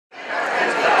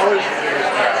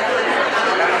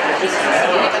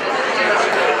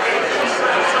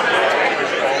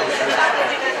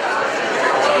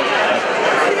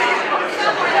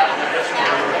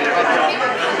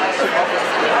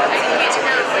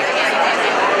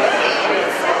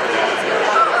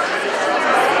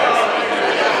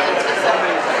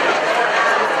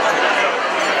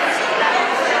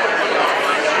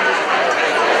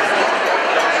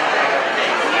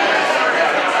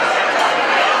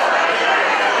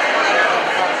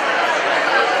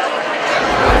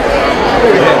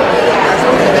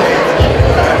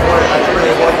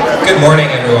morning,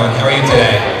 everyone. How are you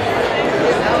today?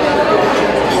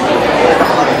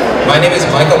 My name is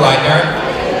Michael Leitner,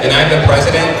 and I'm the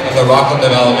president of the Rockland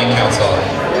Development Council.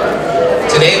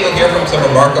 Today, we'll hear from some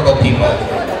remarkable people.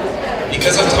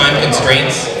 Because of time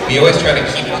constraints, we always try to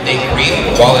keep the day brief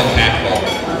while impactful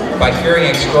by hearing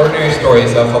extraordinary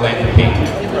stories of philanthropy.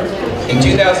 In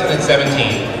 2017,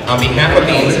 on behalf of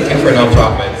the Institute for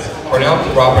Nonprofits, Cornell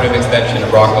Cooperative Extension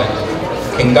of Rockland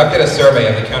conducted a survey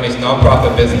of the county's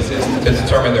nonprofit businesses to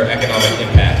determine their economic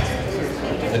impact.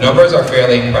 The numbers are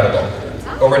fairly incredible.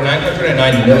 Over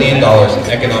 $909 million in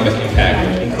economic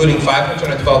impact, including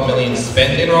 $512 million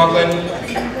spent in Rockland,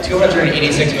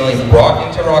 $286 million brought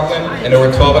into Rockland, and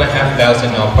over 12,500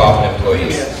 nonprofit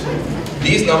employees.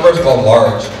 These numbers, while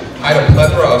large, hide a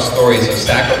plethora of stories of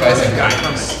sacrifice and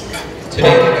kindness.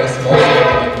 Today, we'll get a small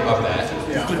sample of that.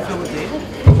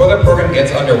 Before the program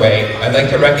gets underway, I'd like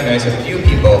to recognize a few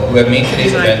people who have made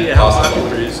today's event possible.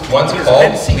 Once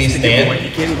called, please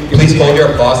stand. Please hold your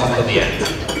applause until the end.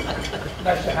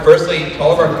 Firstly,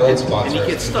 all of our gold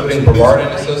sponsors, including Brevard &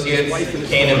 Associates,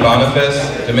 Kane &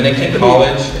 Boniface, Dominican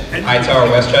College, Hightower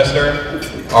Westchester,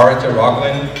 Arlington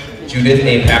Rockland, Judith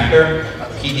A. Pachter,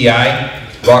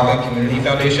 PDI, Rockland Community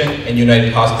Foundation, and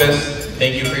United Hospice.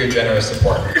 Thank you for your generous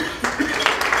support.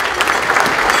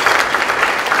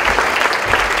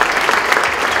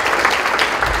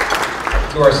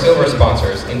 To our silver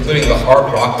sponsors, including the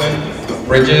Art Rockland,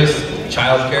 Bridges,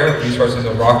 Childcare, Resources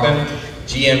of Rockland,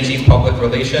 GMG Public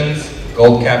Relations,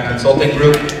 Gold Cap Consulting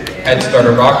Group, Head Start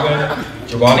of Rockland,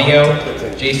 Giovanio,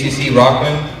 JCC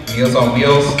Rockland, Meals on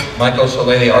Wheels, Michael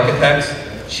Shalele Architects,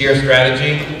 Sheer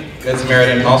Strategy, Good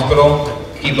Samaritan Hospital,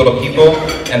 People to People,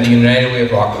 and the United Way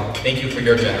of Rockland. Thank you for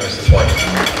your generous support.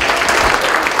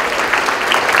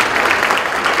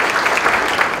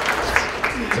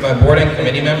 To my board and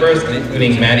committee members,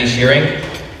 including Maddie Shearing,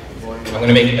 I'm going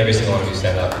to make every single one of you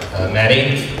stand up.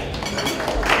 Maddie.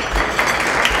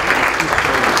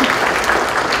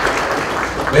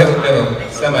 We have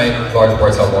a semi-large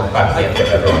board, so we'll clap at the end for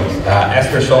everyone.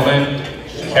 Esther Schulman,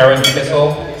 Karen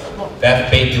Kissel, Beth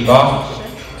Bate Duboff,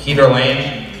 Peter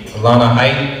Lane, Alana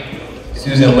Height,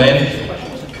 Susan Lynn,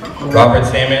 Robert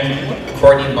Salmon,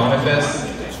 Courtney Boniface,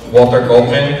 Walter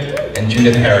Goldman, and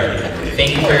Judith Herring.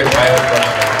 Thank you for your tireless work.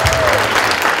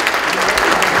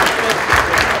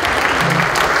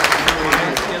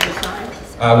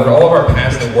 Would all of our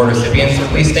past award recipients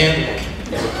please stand?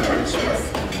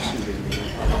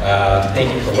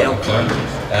 Thank you for what you've done.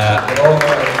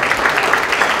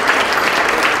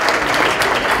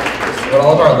 Would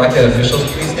all of our elected officials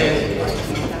please stand?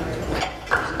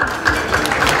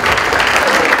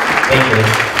 Thank you.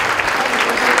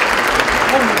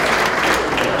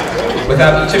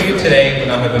 Without each of you today, it would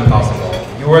not have been possible.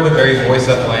 You are the very voice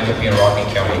of philanthropy in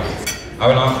Rockland County. I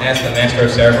would now ask the Master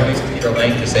of Ceremonies, Peter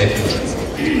Lang, to say a few words.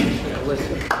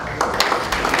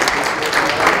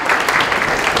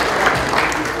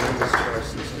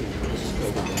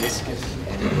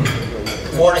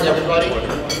 Good morning, everybody,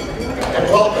 and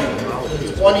welcome to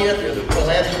the 20th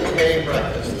Philanthropy Day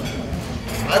breakfast.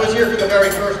 I was here for the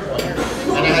very first one,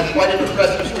 and I had quite an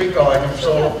impressive streak going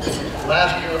until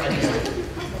last year I missed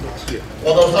it.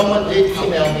 Although someone did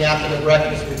email me after the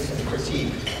breakfast with some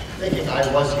critique, thinking I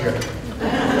was here.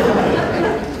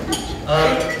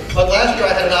 But last year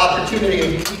I had a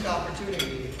unique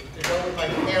opportunity to go with my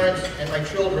parents and my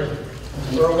children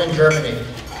to Berlin, Germany,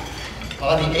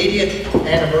 on the 80th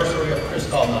anniversary of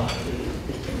Kristallnacht,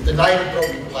 the night of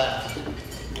broken glass,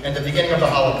 and the beginning of the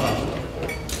Holocaust.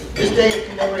 This day is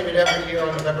commemorated every year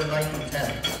on November 9th and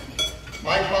 10th.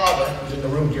 My father, who's in the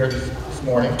room here this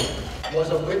morning, was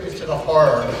a witness to the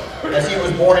horror as he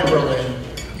was born in Berlin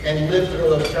and lived through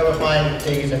those terrifying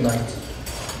days and nights.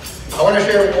 I want to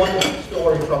share one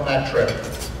story from that trip.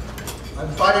 On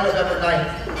Friday, November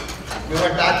 9th, we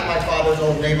went back to my father's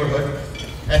old neighborhood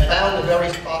and found the very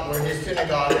spot where his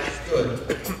synagogue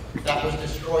stood that was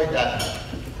destroyed that night.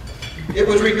 It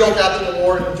was rebuilt after the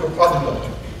war into a apartment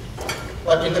building.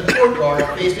 But in the courtyard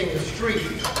facing the street,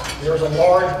 there was a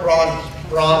large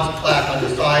bronze plaque on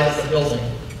the side of the building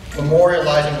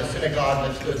memorializing the synagogue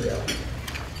that stood there.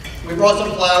 We brought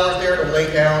some flowers there to lay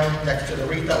down next to the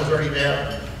wreath that was already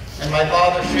there, and my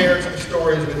father shared some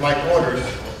stories with my daughters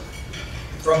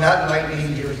from that night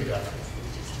 80 years ago.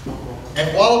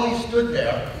 And while we stood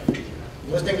there,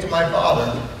 listening to my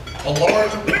father, a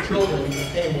large group of children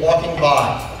came walking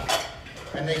by,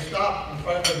 and they stopped in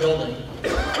front of the building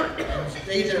and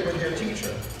stayed there with their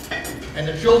teacher. And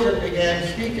the children began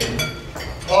speaking,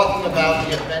 talking about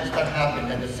the events that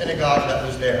happened and the synagogue that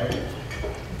was there.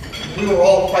 We were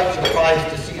all quite surprised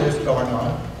to see this going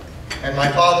on. And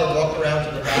my father walked around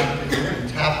to the back of the room and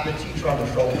tapped the teacher on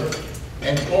the shoulder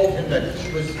and told him that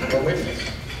he was a witness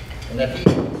and that he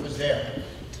was there.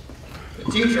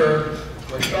 The teacher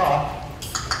was shocked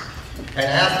and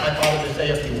asked my father to say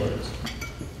a few words.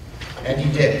 And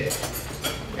he did.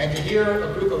 And to hear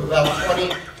a group of about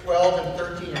 20, 12, and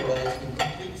 13-year-olds in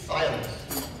complete silence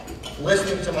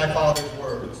listening to my father's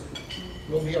words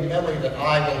will be a memory that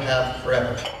I will have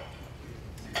forever.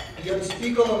 The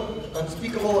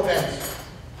unspeakable events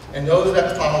and those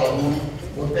that follow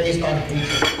were based on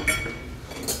hatred.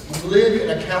 We live in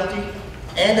a county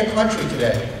and a country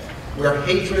today where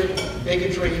hatred,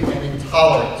 bigotry, and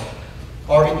intolerance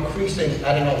are increasing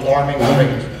at an alarming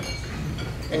rate.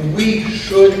 And we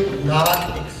should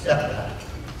not accept that.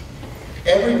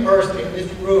 Every person in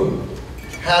this room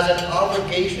has an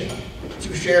obligation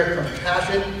to share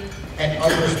compassion and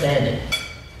understanding.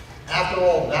 After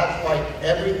all, that's why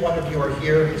every one of you are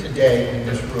here today in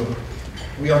this room.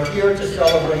 We are here to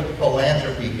celebrate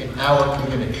philanthropy in our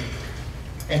community.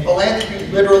 And philanthropy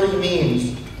literally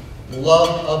means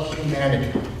love of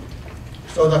humanity.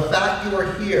 So the fact you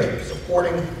are here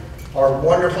supporting our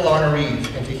wonderful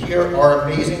honorees and to hear our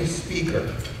amazing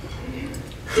speaker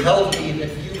tells me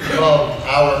that you love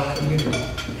our community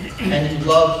and you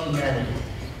love humanity.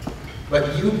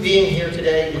 But you being here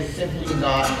today is simply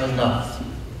not enough.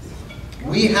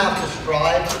 We have to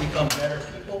strive to become better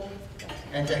people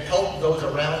and to help those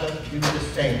around us do the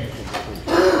same.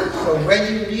 So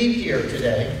when you leave here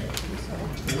today,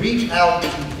 reach out to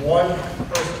one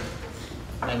person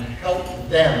and help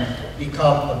them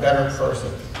become a better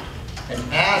person. And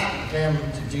ask them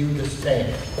to do the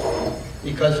same.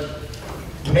 Because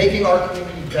making our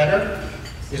community better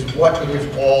is what it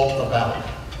is all about.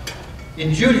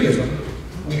 In Judaism,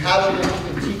 we have a little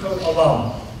Tikkun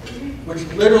Olam, which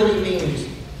literally means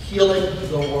healing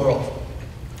the world.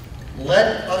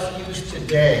 Let us use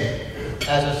today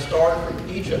as a start for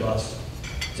each of us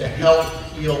to help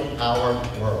heal our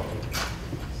world.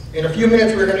 In a few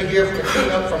minutes, we're going to hear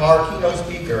from our keynote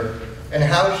speaker and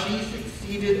how she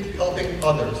succeeded helping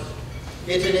others.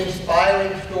 It's an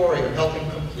inspiring story of helping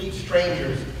complete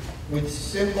strangers with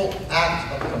simple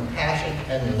acts of compassion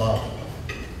and love.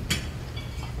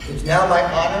 It's now my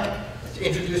honor to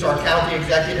introduce our County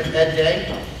Executive, Ed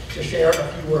Day, to share a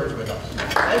few words with us.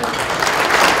 Thank you.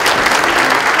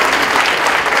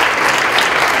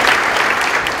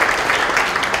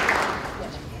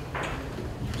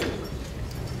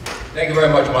 Thank you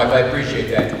very much, Mike. I appreciate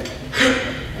that.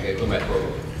 Okay, put my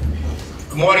program.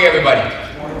 Good morning, everybody.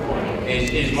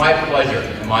 It is my pleasure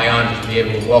and my honor to be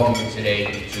able to welcome you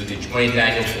today to the 20th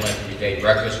Annual Philanthropy Day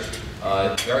Breakfast,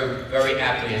 very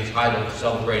aptly entitled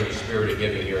Celebrating the Spirit of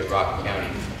Giving here in Rockland County.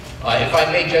 If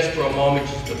I may just for a moment,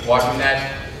 just depart from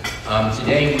that,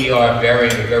 today we are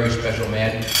burying a very special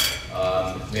man,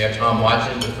 Mayor Tom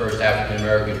Watson, the first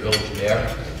African-American village mayor.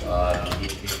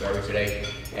 He's buried today.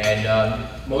 And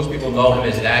most people know him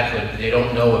as that, but they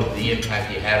don't know of the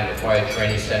impact he had on the Fire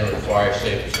Training Center and Fire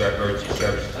Safety Emergency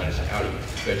Services in his county.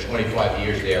 He spent 25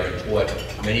 years there and taught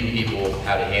many people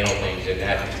how to handle things, and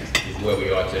that is where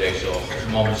we are today. So just a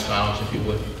moment of silence, if you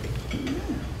would.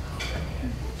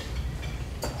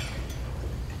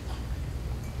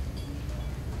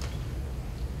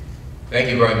 Thank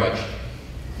you very much.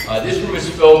 This room is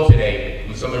filled today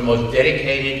with some of the most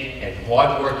dedicated and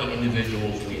hard-working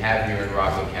individuals we have here in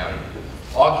Rockland County.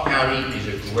 Our county is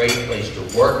a great place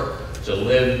to work, to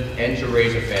live, and to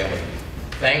raise a family.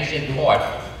 Thanks in part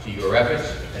to your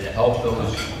efforts and to help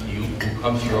those who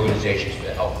come to your organizations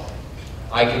for help.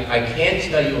 I can't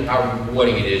tell you how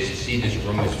rewarding it is to see this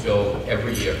room is filled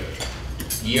every year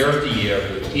after year,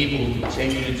 with people who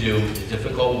continue to do the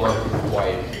difficult work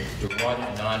required to run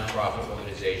a nonprofit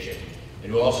organization,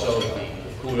 and also the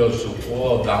kudos to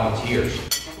all volunteers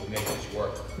who make this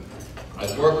work.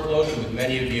 I've worked closely with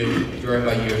many of you during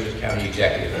my years as county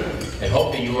executive, and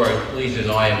hope that you are as pleased as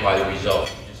I am by the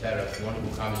results. We just had a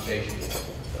wonderful conversation with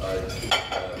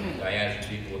Diane from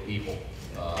People with People,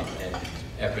 and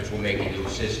efforts we're making to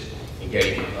assist in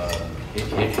getting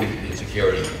hit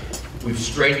security. We've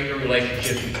strengthened the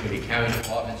relationships between the county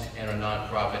departments and our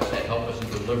nonprofits that help us in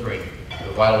delivering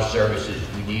the vital services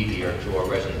we need here to our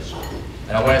residents.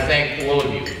 And I want to thank all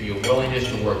of you for your willingness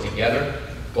to work together,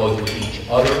 both with each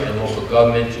other and local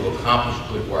government, to accomplish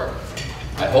good work.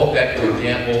 I hope that your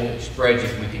example spreads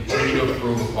as we continue to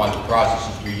improve upon the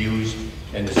processes we use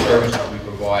and the services we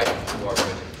provide to our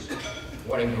residents. I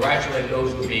want to congratulate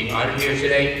those who are being honored here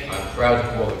today. I'm proud to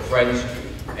call them friends,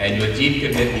 and your deep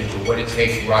commitment to what it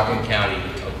takes for Rockland County,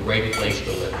 a great place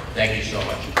to live. Thank you so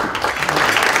much.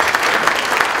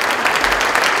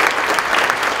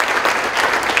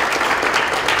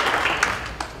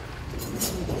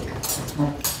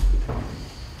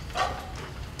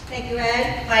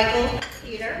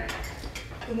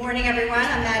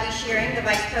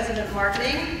 Vice President of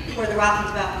Marketing for the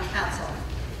Rockland Development Council.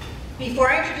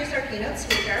 Before I introduce our keynote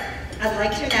speaker, I'd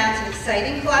like to announce an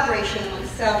exciting collaboration among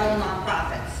several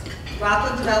nonprofits: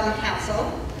 Rockland Development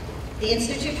Council, the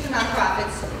Institute for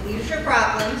Nonprofits, Leadership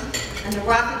Rockland, and the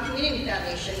Rockland Community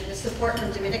Foundation, with support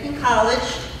from Dominican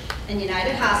College and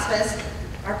United Hospice,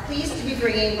 are pleased to be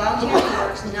bringing Volunteer New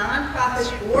York's nonprofit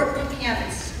board boot camp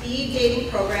and speed dating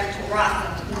program to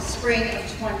Rockland in the spring of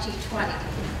 2020.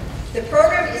 The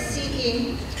program is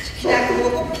seeking to connect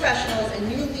local professionals and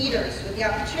new leaders with the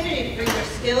opportunity to bring their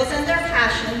skills and their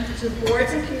passion to the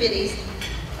boards and committees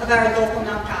of our local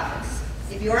nonprofits.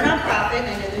 If you're a nonprofit,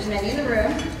 I know there's many in the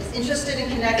room, is interested in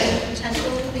connecting with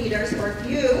potential leaders, or if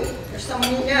you or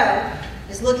someone you know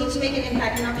is looking to make an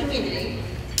impact in our community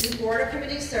through board or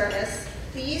committee service,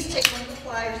 please take one of the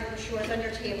flyers or brochures on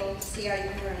your table to see how you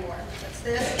can learn more. That's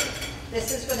this.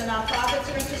 This is for the nonprofits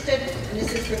who are interested, and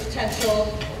this is for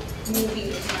potential new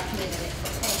leaders in our community.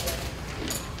 Thank you.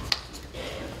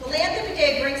 Philanthropy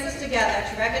Day brings us together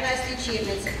to recognize the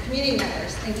achievements of community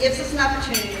members and gives us an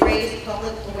opportunity to raise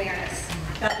public awareness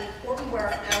about the important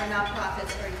work our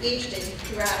nonprofits are engaged in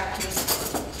throughout our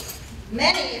community.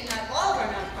 Many, if not all of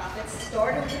our nonprofits,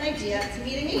 started with an idea to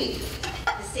meet a need.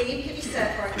 The same can be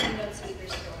said for our keynote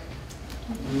speaker's story.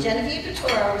 Genevieve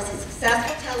Piturro was a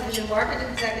successful television marketing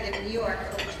executive in New York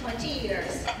for over 20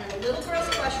 years, and a little girl's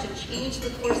question changed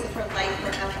the course of her life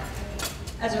forever.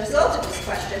 As a result of this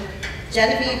question,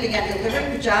 Genevieve began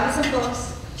delivering pajamas and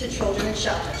books to children in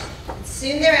shelters. And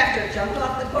soon thereafter, jumped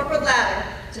off the corporate ladder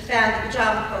to found the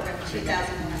Pajama Program in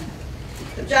 2001.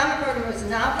 The Pajama Program was a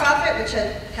nonprofit which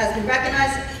has been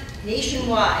recognized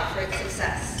nationwide for its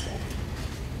success.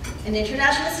 An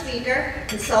international speaker,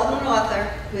 consultant, and author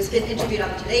who has been interviewed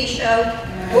on Today Show,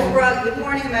 Oprah, Good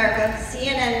Morning America,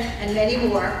 CNN, and many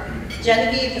more,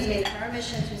 Genevieve has made it her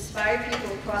mission to inspire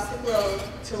people across the globe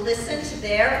to listen to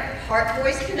their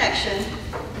heart-voice connection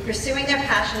in pursuing their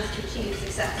passions to achieve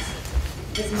success.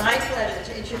 It is my pleasure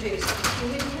to introduce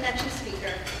Human Connection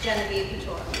speaker, Genevieve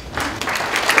Piturro.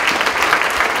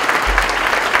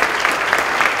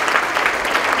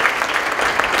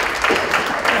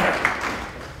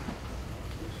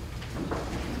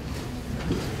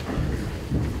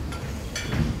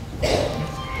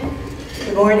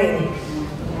 Good morning.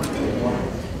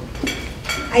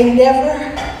 I never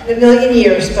in a million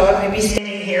years thought I'd be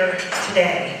standing here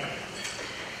today.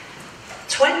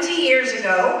 20 years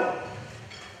ago,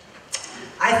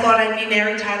 I thought I'd be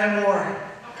Mary Tyler Moore.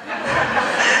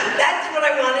 That's what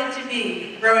I wanted to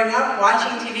be. Growing up,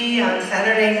 watching TV on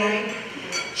Saturday night,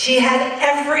 she had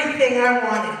everything I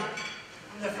wanted.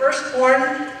 I'm the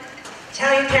firstborn,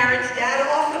 Italian parents, dad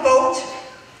off the boat,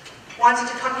 wanted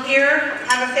to come here,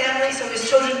 have a family so his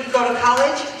children could go to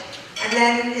college, and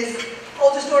then his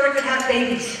oldest daughter could have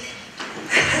babies.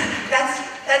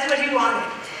 That's what he wanted.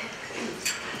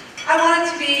 I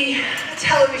wanted to be a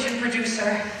television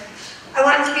producer. I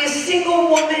wanted to be a single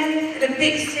woman in a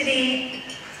big city,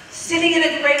 sitting in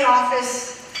a great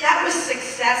office. That was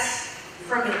success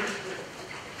for me.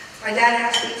 My dad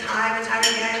asked me time and time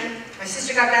again. My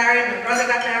sister got married, my brother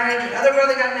got married, my other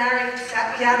brother got married,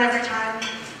 sat me down every time.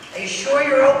 Are you sure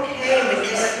you're okay with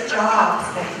this job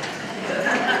thing?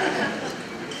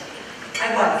 I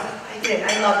was. I did.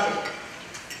 I loved it.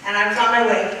 And I was on my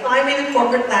way, climbing the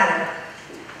corporate ladder.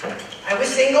 I was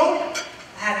single.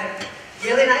 I had a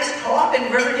really nice co-op in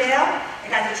Riverdale. I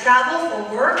got to travel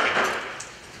for work.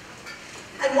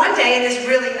 And one day in this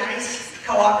really nice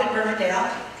co-op in Riverdale,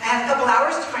 I had a couple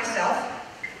hours to myself.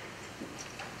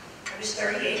 I was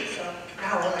 38, so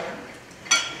how old I am.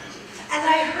 And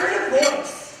I heard a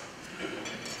voice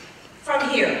from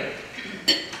here.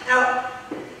 Now,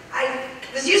 I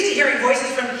was used to hearing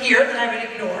voices from here that I would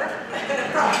ignore.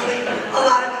 Probably a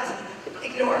lot of us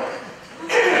ignore.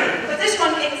 But this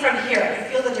one came from here. I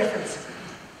feel the difference.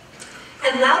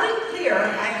 And loud and clear,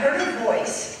 I heard a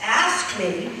voice ask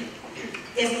me,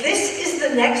 if this is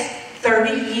the next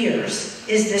 30 years,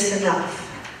 is this enough?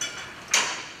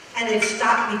 And it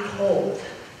stopped me cold.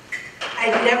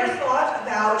 I'd never thought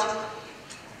about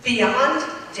beyond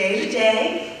day to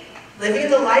day,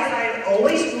 living the life I'd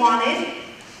always wanted.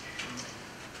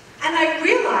 And I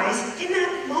realized in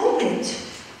that moment,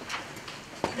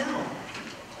 no.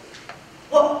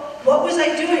 What was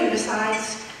I doing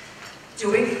besides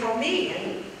doing for me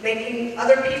and making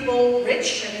other people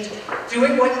rich and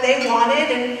doing what they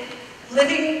wanted and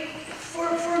living for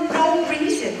no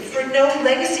reason, for no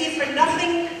legacy, for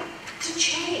nothing to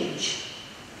change?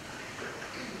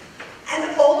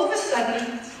 And all of a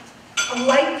sudden, a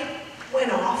light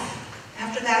went off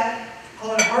after that,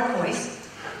 call it a heart voice.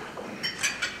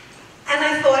 And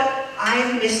I thought,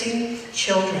 I'm missing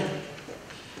children.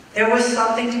 there was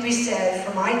something to be said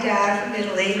for my dad from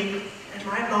Italy and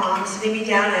my mom sitting me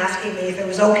down asking me if it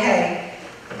was okay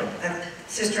that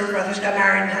sister and brothers got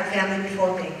married and had family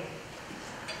before me.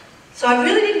 So I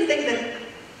really didn't think that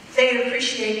they'd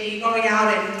appreciate me going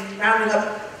out and rounding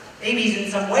up babies in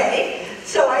some way.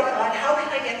 So I thought, how can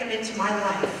I get them into my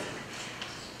life?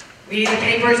 Reading the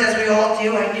papers, as we all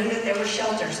do, I knew that there were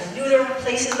shelters. I knew there were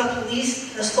places the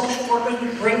police, the social workers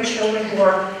would bring children who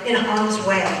were in harm's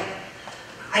way.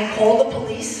 I called the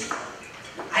police.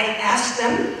 I asked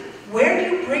them, where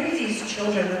do you bring these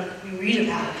children that we read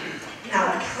about?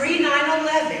 Now,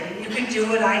 pre-9/11, you could do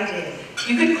what I did.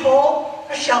 You could call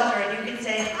a shelter and you could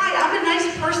say, hi, I'm a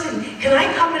nice person. Can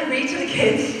I come and read to the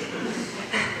kids?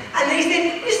 And they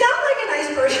said, you sound like a nice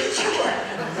person, sure.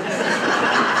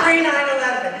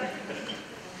 Pre-9/11.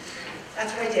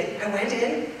 That's what I did. I went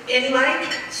in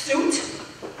my suit,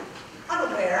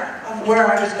 unaware of where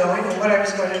I was going or what I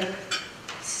was going to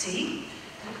see.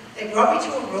 They brought me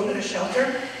to a room in a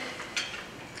shelter.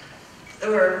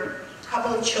 There were a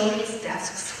couple of children's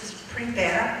desks. It was pretty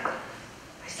bare.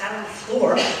 I sat on the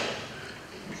floor.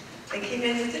 They came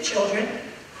in with the children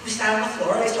who sat on the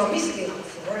floor. They saw me sitting on the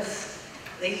floor. This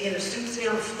lady in a suit sitting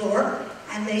on the floor,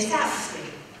 and they sat with me.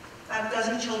 About a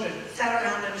dozen children sat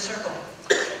around in a circle.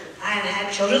 I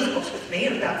had children's books with me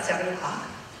at about 7 o'clock,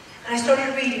 and I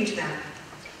started reading to them.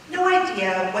 No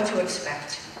idea what to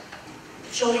expect.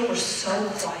 The children were so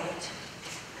quiet.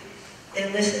 They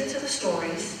listened to the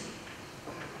stories.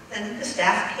 Then the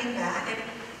staff came back and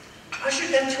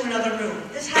ushered them to another room.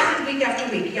 This happened week after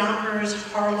week. Yonkers,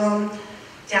 Harlem,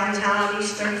 downtown,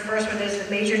 East 31st, where there's the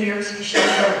major New York City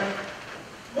shelter.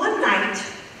 One night,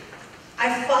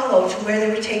 I followed to where they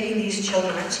were taking these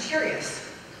children. I was curious.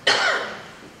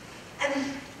 And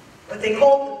what they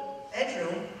called the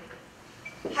bedroom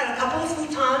had a couple of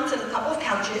futons and a couple of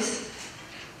couches,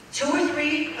 2 or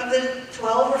 3 of the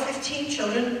 12 or 15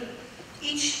 children,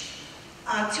 each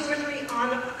 2 or 3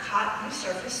 on a cot on the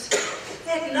surface.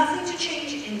 They had nothing to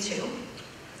change into.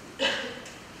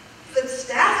 The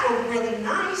staff were really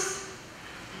nice,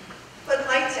 but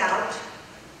lights out,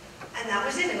 and that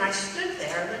was it. And I stood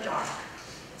there in the dark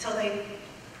until they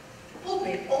pulled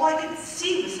me. All I could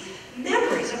see was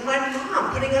memories of my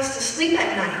mom putting us to sleep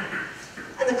at night,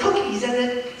 and the cookies, and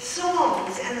the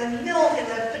songs, and the milk, and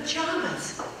the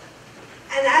pajamas.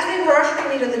 And as they were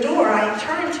ushering me to the door, I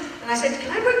turned and I said, can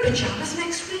I bring pajamas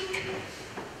next week?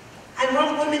 And one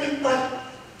of the women thought,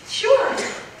 sure,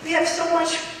 we have so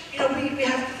much, we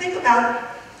have to think about.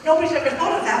 Nobody's ever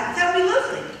thought of that. That would be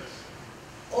lovely.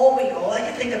 All I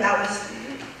could think about was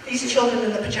these children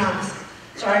in the pajamas.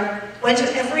 So I went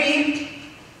to every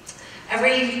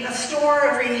store,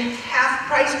 every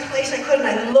half-price place I could, and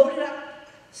I loaded up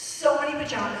so many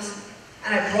pajamas,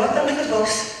 and I brought them with the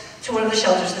books to one of the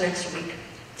shelters the next week.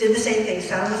 Did the same thing,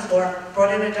 sat on the floor,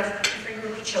 brought in a different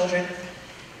group of children,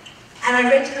 and I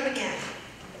read to them again.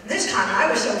 This time, I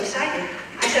was so excited.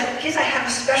 I said, kids, I have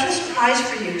a special surprise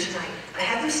for you tonight. I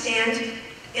had them stand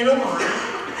in a line,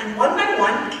 and one by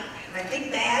one, I had my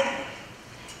big bag,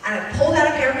 and I pulled out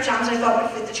a pair of pajamas I thought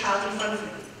would fit the child in front of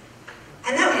me.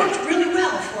 And that worked really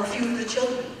well for a few of the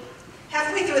children.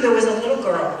 Halfway through, there was a little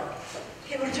girl,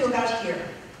 came up to about here.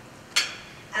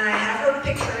 And I have her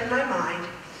picture in my mind.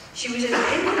 She was in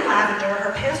pink and lavender,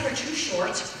 her pants were too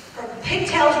short, her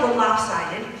pigtails were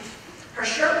lopsided, her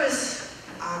shirt was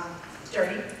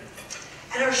dirty,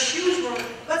 and her shoes were,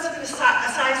 must have been a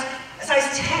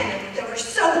size 10, and they were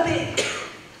so big.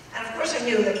 And of course I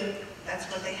knew that that's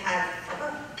what they had for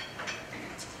her.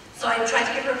 So I tried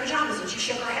to give her pajamas, and she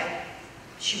shook her head.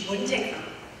 She wouldn't take them.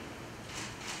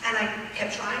 And I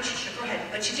kept trying, she shook her head.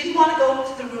 But she didn't want to go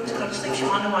to the room to go to sleep, she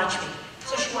wanted to watch me.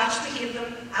 So she watched me give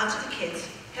them out to the kids,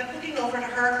 kept looking over to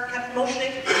her, kept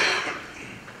motioning.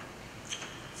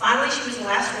 Finally, she was the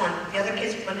last one. The other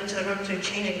kids went into the room to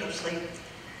change and go to sleep.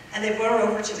 And they brought her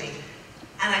over to me.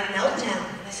 And I knelt down,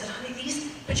 and I said, honey,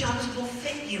 these pajamas will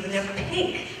fit you, and they're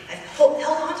pink. I held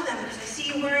on to them because I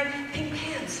see you wearing pink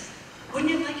pants. Wouldn't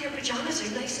you like your pajamas?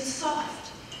 They're nice and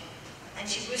soft. And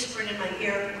she whispered in my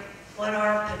ear, what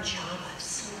are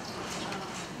pajamas?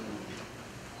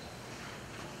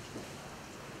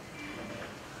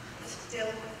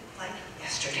 Still like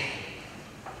yesterday.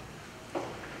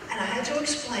 And I had to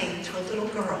explain to a little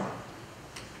girl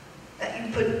that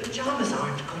you put pajamas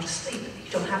on to go to sleep.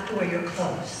 You don't have to wear your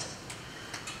clothes.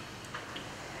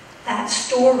 That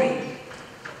story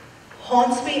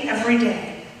haunts me every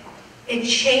day. It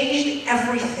changed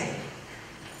everything.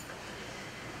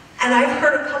 And I've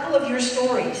heard a couple of your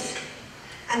stories.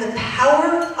 And the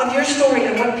power of your story,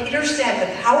 and what Peter said,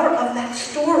 the power of that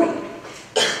story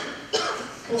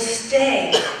will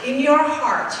stay in your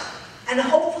heart and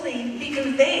hopefully be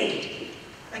conveyed,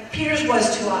 like Peter's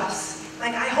was to us,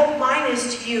 like I hope mine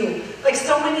is to you, like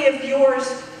so many of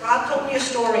yours. Rob told me a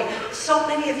story, so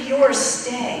many of yours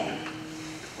stay.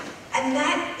 And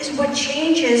that is what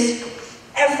changes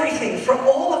everything for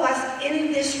all of us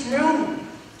in this room.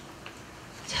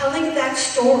 Telling that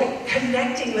story,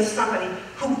 connecting with somebody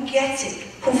who gets it,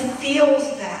 who feels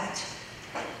that.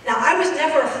 Now, I was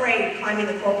never afraid climbing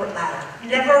the corporate ladder,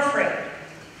 never afraid.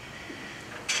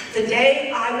 The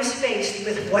day I was faced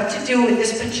with what to do with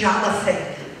this pajama thing,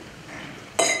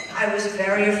 I was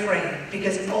very afraid,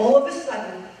 because all of a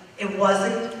sudden, it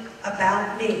wasn't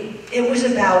about me. It was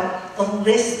about the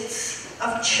lists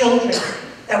of children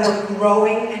that were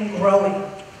growing and growing.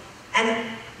 And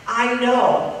I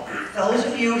know those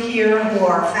of you here who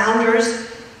are founders,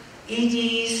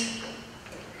 EDs,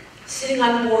 sitting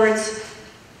on boards,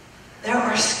 there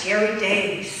are scary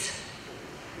days.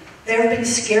 There have been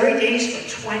scary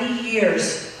days for 20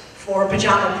 years for a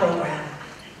pajama program.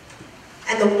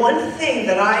 And the one thing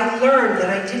that I learned that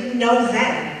I didn't know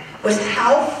then was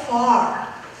how far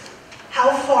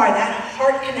that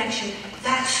heart connection,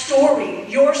 that story,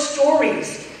 your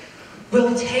stories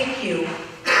will take you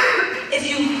if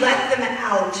you let them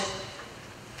out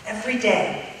every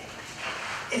day.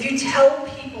 If you tell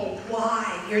people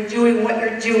why you're doing what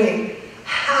you're doing,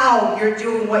 how you're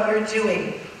doing what you're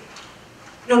doing,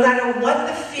 no matter what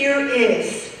the fear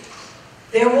is,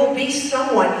 there will be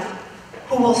someone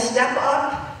who will step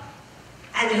up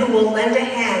and who will lend a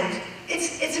hand.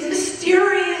 It's a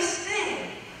mysterious thing.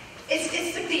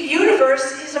 It's like the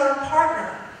universe is our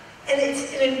partner. And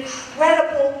it's an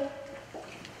incredible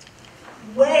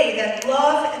way that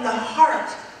love and the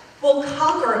heart will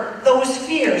conquer those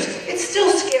fears. It's still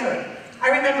scary. I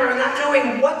remember not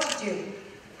knowing what to do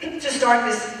to start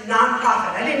this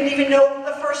nonprofit. I didn't even know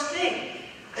the first thing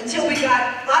until we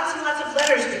got lots and lots of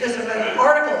letters because of an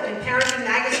article in Parenting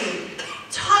Magazine.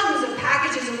 Tons of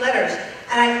packages of letters.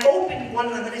 And I opened one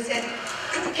of them and I said,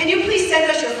 "Can you please send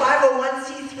us your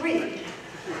 501c3?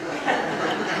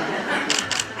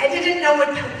 I didn't know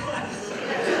what that was.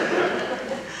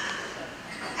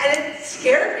 And it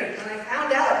scared me when I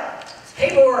found out. It's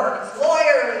paperwork, it's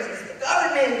lawyers, it's the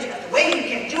government, you have to wait, you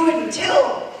can't do it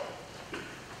until.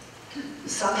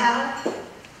 Somehow,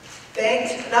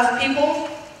 begged enough people,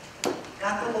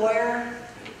 got the lawyer,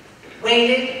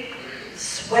 waited,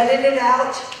 sweated it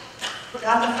out,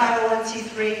 got the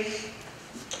 501c3,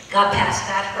 got past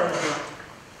that hurdle.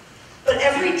 But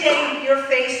every day you're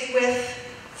faced with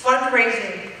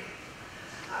fundraising.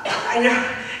 I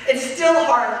know it's still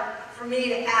hard for me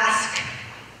to ask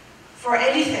for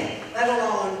anything, let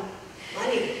alone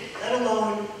money, let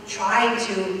alone trying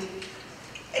to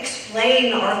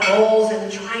explain our goals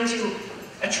and trying to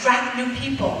attract new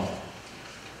people.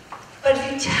 But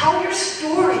if you tell your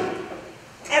story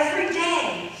every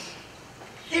day,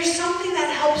 there's something that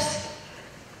helps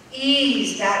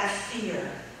ease that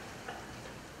fear.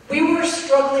 We were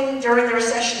struggling during the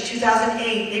recession,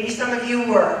 2008. Maybe some of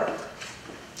you were.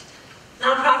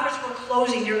 Nonprofits were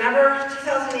closing. Do you remember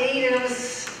 2008? And it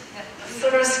was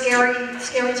sort of a scary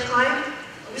time.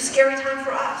 It was a scary time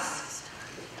for us.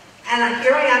 And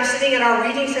here I am sitting at our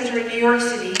reading center in New York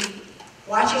City,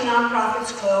 watching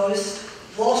nonprofits close.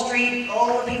 Wall Street,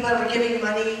 all the people that were giving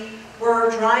money were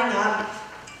drying up.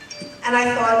 And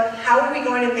I thought, how are we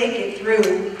going to make it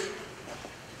through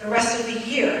the rest of the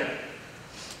year?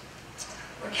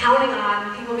 We're counting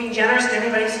on people being generous and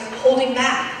everybody's holding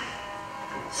back.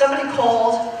 Somebody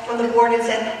called from the board and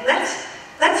said, let's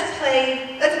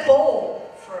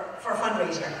bowl for a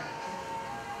fundraiser.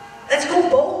 Let's go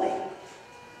bowling.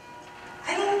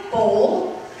 I don't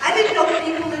bowl. I didn't know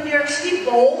people in New York City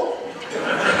bowled.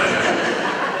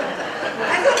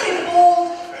 I thought they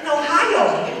bowled in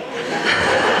Ohio.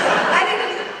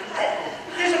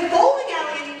 There's a bowling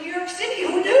alley in New York City,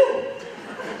 who knew?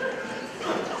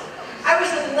 I was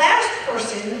the last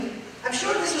person, I'm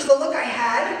sure this was the look I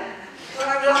had, when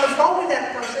I was on the phone with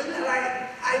that person,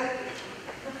 and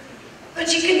but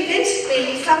she convinced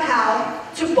me somehow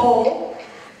to bowl,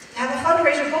 to have a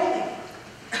fundraiser bowling.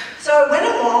 So I went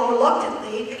along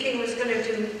reluctantly, thinking it was going to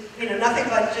do, nothing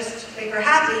but just make her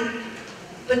happy.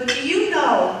 But do you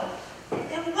know, it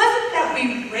wasn't that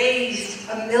we raised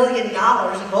 $1 million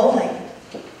bowling,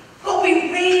 but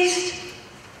we raised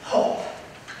hope.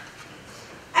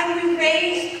 And we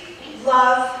raised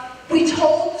love. We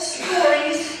told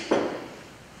stories.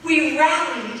 We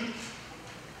rallied.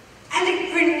 And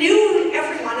it renewed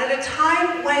everyone at a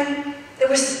time when there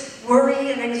was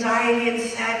worry and anxiety and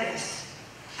sadness.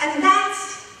 And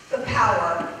that's the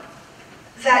power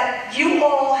that you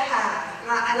all have.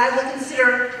 And and I will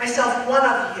consider myself one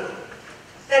of you,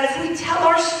 that if we tell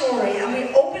our story and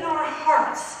we open our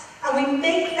hearts and we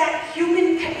make that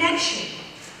human connection,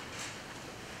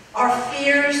 our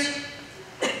fears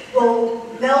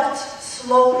will melt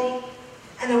slowly,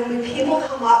 and there will be people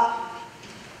come up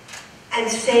and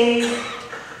save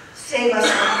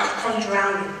us from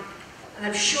drowning. And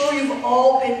I'm sure you've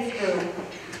all been through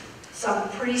some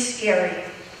pretty scary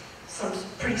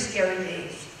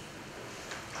days.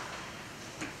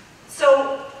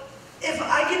 So, if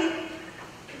I can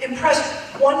impress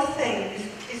one thing,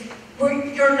 is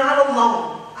you're not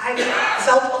alone. I've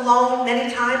felt alone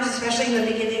many times, especially in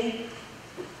the beginning.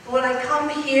 But when I come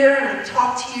here and I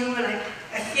talk to you and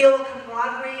I feel a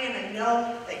camaraderie and I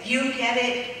know that you get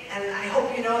it, and I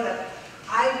hope you know that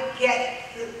I get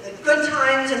the good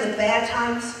times and the bad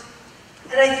times.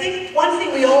 And I think one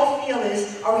thing we all feel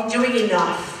is, are we doing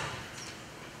enough?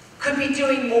 Could we be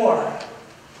doing more?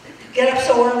 Get up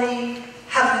so early,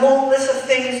 have long lists of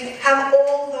things, have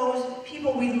all those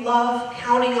people we love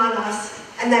counting on us,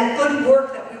 and that good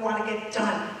work that we want to get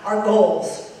done, our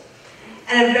goals.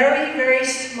 And a very, very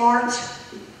smart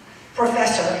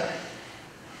professor,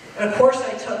 a course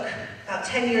I took about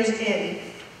 10 years in,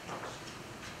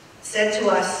 said to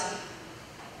us,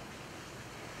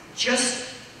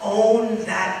 just own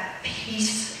that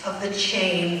piece of the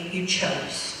chain you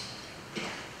chose.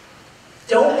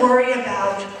 Don't worry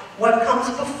about what comes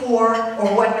before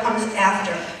or what comes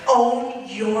after. Own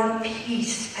your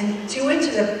piece and do it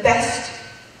to the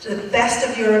best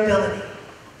of your ability.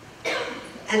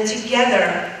 And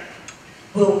together,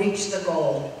 we'll reach the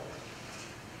goal.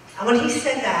 And when he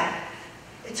said that,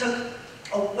 it took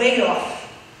a weight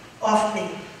off me,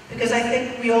 because I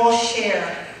think we all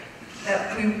share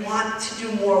that we want to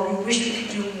do more, we wish we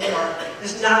could do more.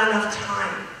 There's not enough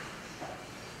time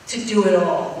to do it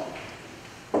all.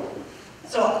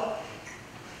 So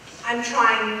I'm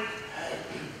trying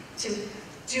to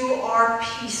do our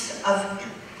piece of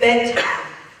bedtime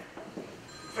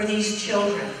for these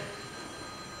children.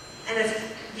 And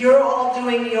if you're all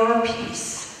doing your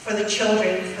piece for the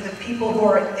children, for the people who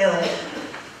are ill,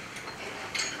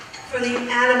 for the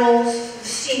animals, the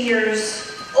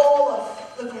seniors, all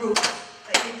of the group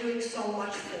that you're doing so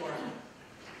much for,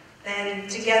 then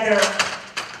together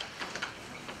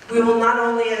we will not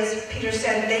only, as Peter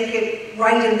said, make it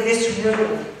right in this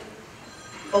room,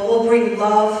 but we'll bring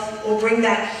love, we'll bring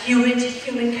that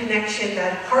human-to-human connection,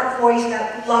 that heart voice,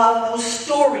 that love, those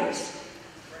stories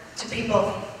to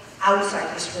people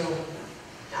outside this room.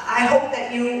 Now, I hope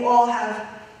that you all have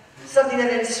something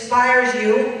that inspires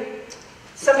you.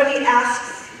 Somebody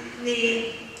asked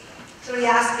me,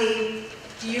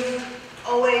 do you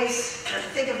always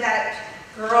think of that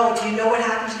girl? Do you know what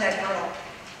happened to that girl?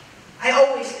 I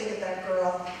always think of that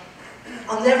girl.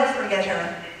 I'll never forget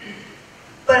her.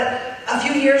 But a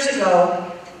few years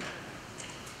ago,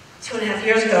 2.5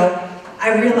 years ago,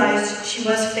 I realized she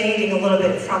was fading a little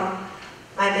bit from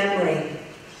my memory.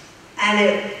 And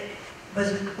it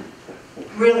was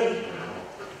really,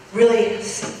 really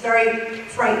very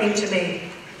frightening to me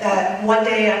that one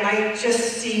day I might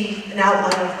just see an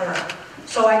outline of her.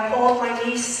 So I called my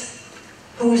niece,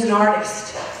 who's an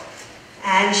artist,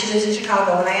 and she lives in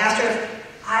Chicago, and I asked her if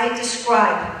I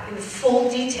describe in full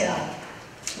detail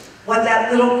what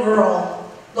that little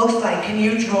girl looks like. Can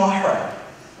you draw her?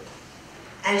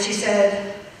 And she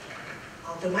said,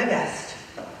 I'll do my best.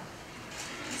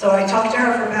 So I talked to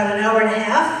her for about 1.5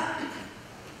 hours,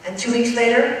 and 2 weeks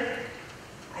later,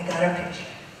 I got her picture.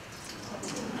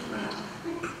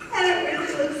 And it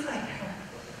really looks like her.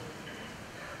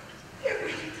 It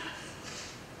really does.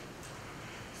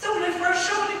 So when I first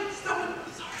showed it,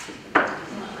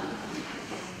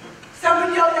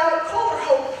 someone yelled out, call her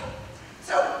Hope.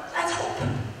 So that's Hope.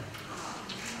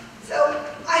 So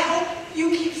I hope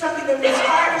you keep something that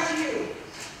inspires you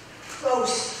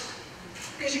close,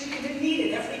 because you're going to need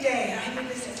it every day. I need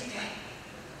this every day.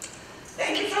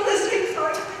 Thank you for listening.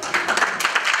 Sorry.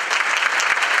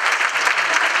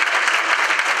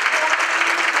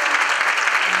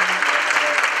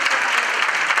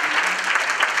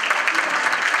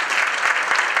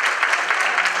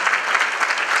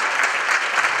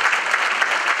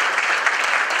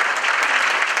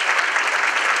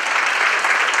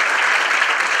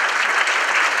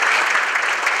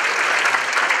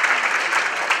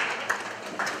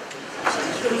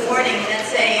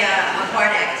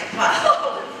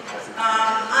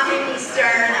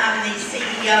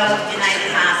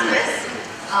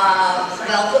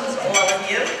 Welcome to all of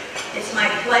you. It's my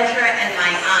pleasure and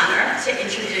my honor to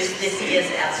introduce this year's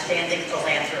Outstanding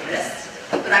Philanthropist.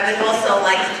 But I would also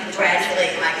like to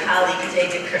congratulate my colleague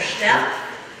David Kirschnell,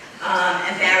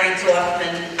 and Barry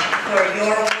Dorfman for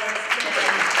your awards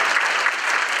today.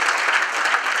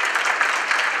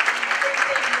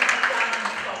 Everything you have done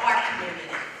for our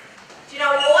community. You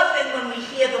know, often when we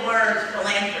hear the word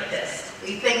philanthropist,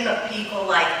 we think of people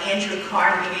like Andrew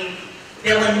Carnegie,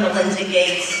 Bill and Melinda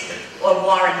Gates, or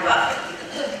Warren Buffett.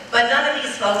 But none of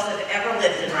these folks have ever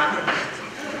lived in Rockland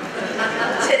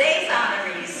County. Today's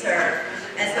honorees serve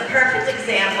as the perfect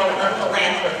example of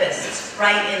philanthropists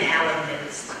right in our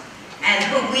midst, and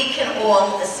who we can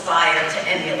all aspire to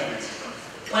emulate.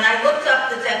 When I looked up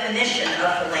the definition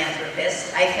of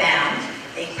philanthropist, I found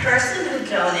a person who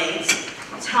donates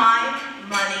time,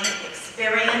 money,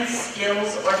 experience,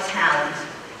 skills, or talent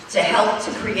to help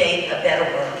to create a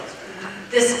better world.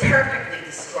 This perfectly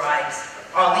describes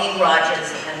Arlene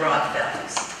Rogers and Rob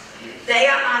Phelps. They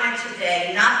are honored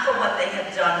today not for what they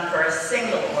have done for a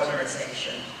single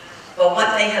organization, but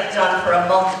what they have done for a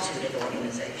multitude of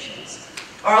organizations.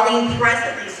 Arlene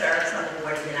presently serves on the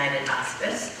board of United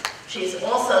Hospice. She has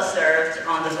also served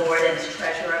on the board and is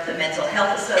treasurer of the Mental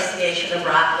Health Association of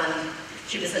Rockland.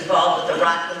 She was involved with the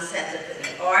Rockland Center for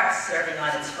the Arts, serving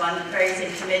on its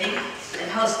fundraising committee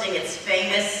and hosting its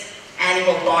famous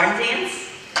annual barn dance.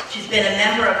 She's been a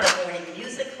member of the Morning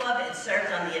Music Club and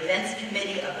served on the events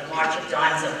committee of the March of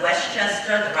Dimes of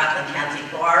Westchester, the Rockland County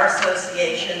Bar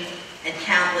Association, and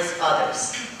countless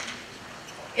others.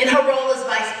 In her role as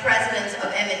vice president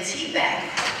of M&T Bank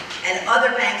and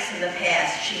other banks in the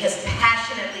past, she has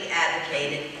passionately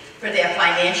advocated for their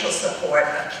financial support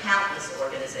of countless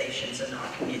organizations in our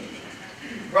community.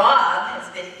 Rob has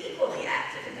been equally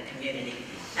active in the community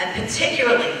and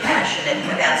particularly passionate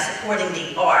about supporting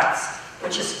the arts,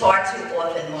 which is far too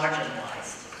often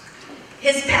marginalized.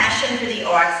 His passion for the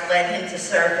arts led him to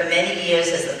serve for many years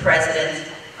as the president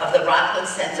of the Rockland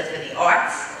Center for the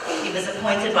Arts. He was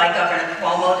appointed by Governor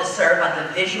Cuomo to serve on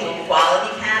the visual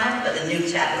quality panel for the new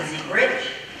Tappan Zee Bridge.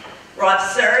 Rob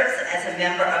serves as a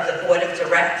member of the board of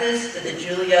directors for the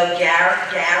Giulio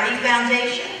Gary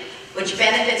Foundation, which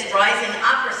benefits rising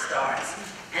opera stars,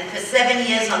 and for 7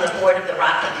 years on the board of the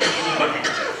Rockland Community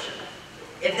Foundation.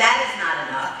 If that is not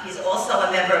enough, he's also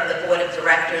a member of the board of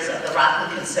directors of the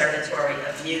Rockland Conservatory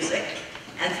of Music,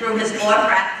 and through his law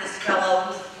practice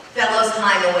fellows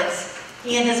Heimowitz,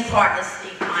 he and his partner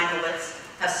Steve Heimowitz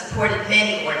have supported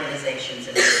many organizations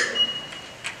in the field.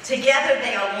 Together,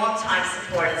 they are longtime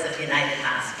supporters of United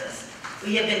Hospice.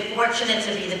 We have been fortunate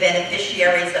to be the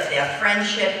beneficiaries of their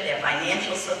friendship, their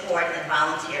financial support, and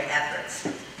volunteer efforts.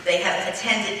 They have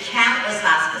attended countless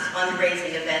hospice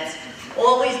fundraising events,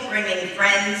 always bringing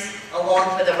friends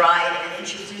along for the ride and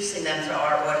introducing them to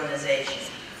our organization.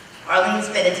 Arlene's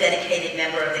been a dedicated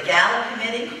member of the Gala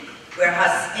Committee, where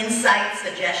her insights,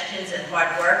 suggestions, and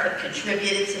hard work have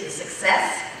contributed to the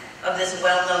success of this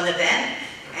well-known event.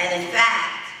 And in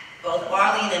fact, both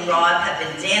Arlene and Rob have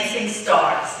been dancing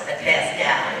stars at past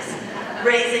galas,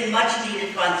 raising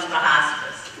much-needed funds for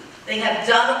hospice. They have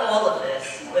done all of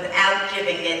this without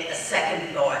giving it a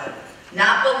second thought,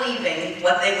 not believing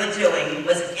what they were doing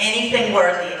was anything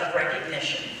worthy of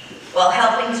recognition, while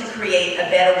helping to create a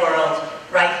better world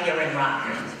right here in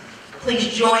Rockland.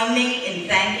 Please join me in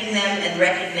thanking them and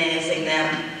recognizing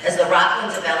them as the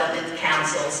Rockland Development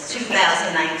Council's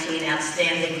 2019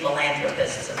 Outstanding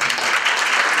Philanthropists of the Year.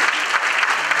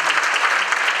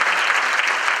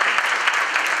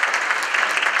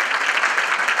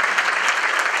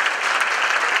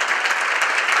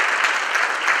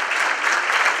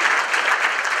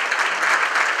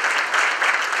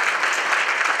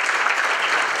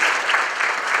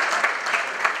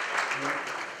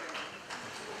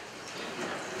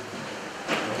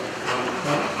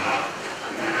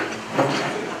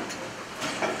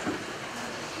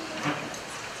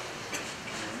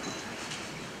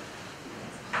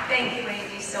 Thank you,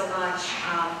 Amy, so much.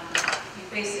 You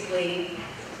basically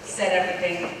said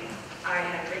everything I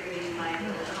had written in my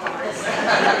cards.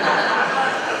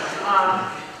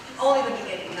 Only the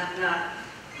beginning, not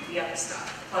the other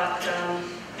stuff.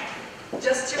 But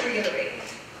just to reiterate,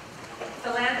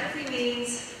 philanthropy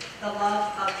means the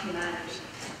love of humanity.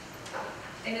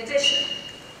 In addition,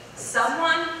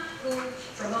 someone who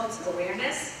promotes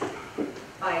awareness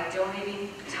by donating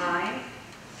time,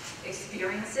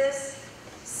 experiences,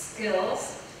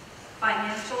 skills,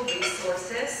 financial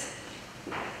resources,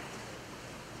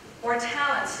 or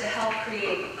talents to help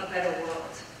create a better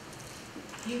world.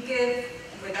 You give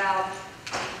without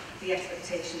the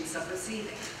expectations of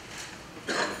receiving.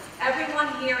 Everyone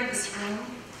here in this room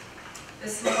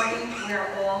this morning, we are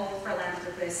all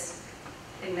philanthropists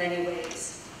in many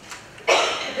ways.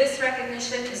 This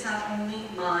recognition is not only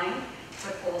mine,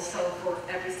 but also for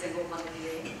every single one of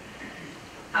you.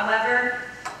 However,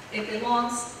 It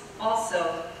belongs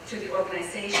also to the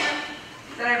organization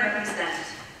that I represent,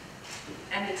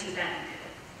 M&T Bank,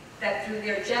 that through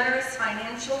their generous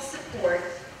financial support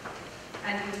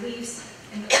and beliefs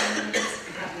in the communities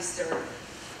that we serve.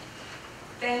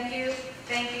 Thank you,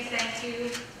 thank you, thank you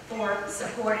for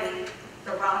supporting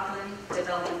the Rockland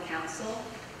Development Council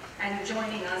and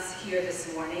joining us here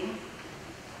this morning.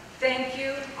 Thank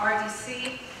you,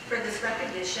 RDC, for this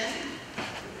recognition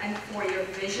and for your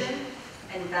vision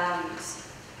and values,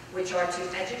 which are to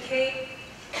educate,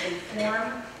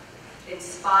 inform,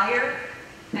 inspire,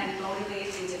 and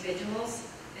motivate individuals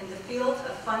in the field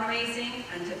of fundraising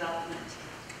and development.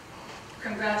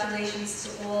 Congratulations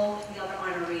to all the other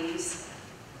honorees,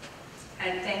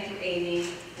 and thank you, Amy,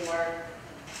 for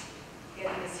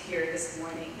getting us here this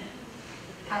morning.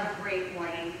 Have a great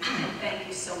morning, and thank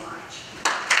you so much.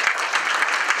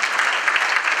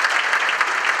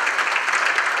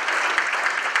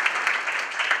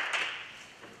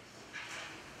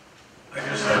 I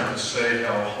just have to say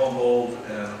how humbled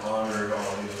and honored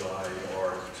Arlene and I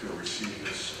are to receive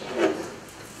this award.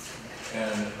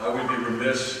 And I would be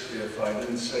remiss if I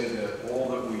didn't say that all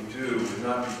that we do would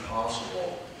not be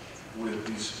possible with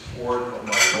the support of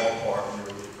my law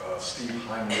partner, Steve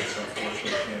Heinrichs,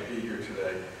 unfortunately can't be here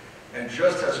today. And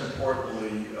just as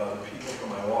importantly, the people from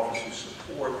my office who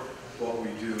support what we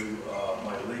do,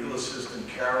 my legal assistant,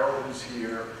 Carol, who's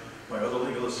here, my other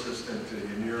legal assistant,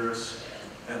 Yaniris,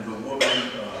 and the woman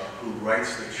who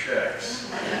writes the checks.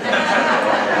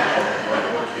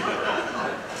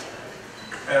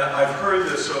 And I've heard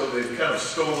this, so they've kind of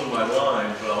stolen my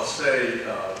line, but I'll say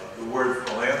the word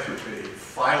philanthropy,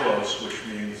 philos, which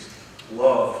means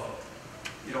love.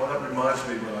 You know, that reminds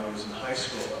me when I was in high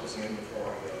school, that was the name of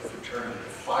our fraternity,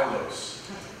 philos.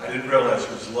 I didn't realize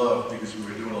it was love because we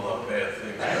were doing a lot of bad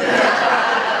things.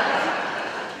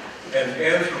 And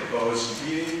anthropos,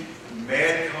 meaning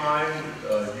mankind,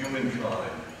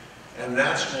 humankind. And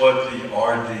that's what the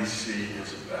RDC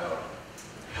is about.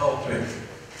 Helping,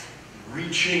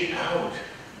 reaching out,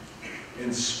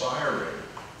 inspiring,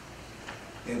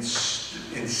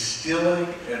 instilling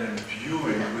and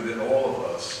imbuing within all of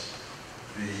us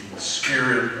the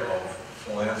spirit of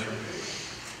philanthropy.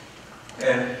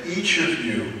 And each of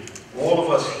you, all of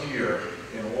us here,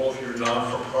 in all of your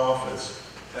not-for-profits,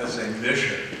 has a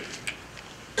mission.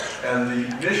 And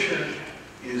the mission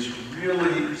is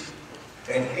really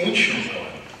an ancient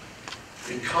one.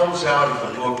 It comes out of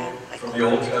the book from the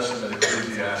Old Testament,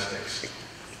 Ecclesiastes.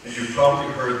 And you've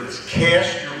probably heard this.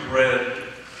 Cast your bread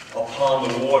upon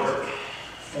the water,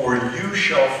 for you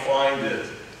shall find it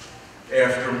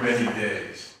after many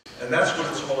days. And that's what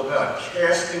it's all about,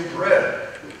 casting bread.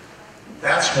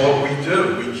 That's what we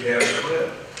do, we cast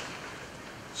bread.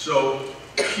 So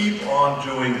keep on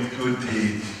doing good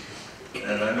deeds,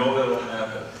 and I know that'll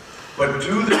happen. But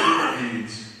do the good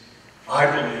deeds, I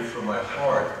believe from my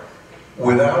heart,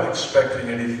 without expecting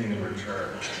anything in return.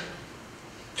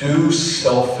 Do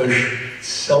selfish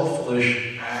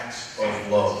acts of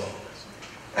love,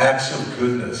 acts of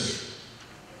goodness,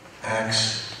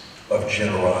 acts of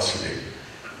generosity.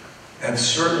 And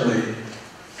certainly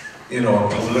in our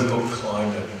political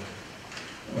climate,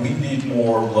 we need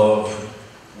more love,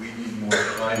 we need more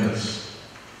kindness.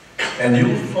 And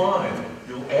you'll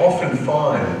often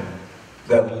find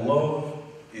that love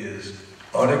is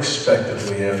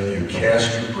unexpectedly, after you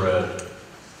cast your bread,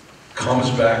 comes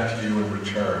back to you in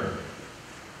return.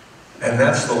 And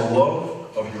that's the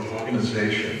love of your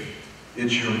organization.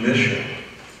 It's your mission.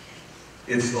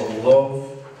 It's the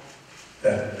love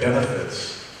that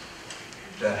benefits,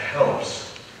 that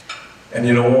helps. And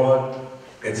you know what?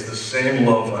 It's the same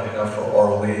love I have for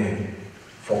Arlene,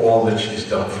 for all that she's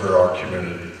done for our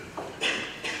community.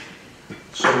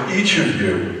 So each of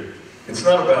you, it's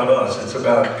not about us, it's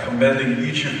about commending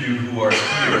each of you who are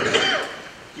here.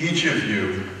 Each of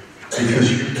you,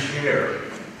 because you care.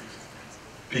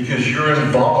 Because you're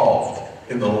involved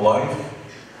in the life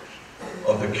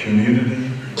of the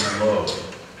community we love.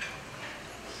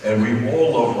 And we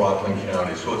all love Rockland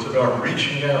County, so it's about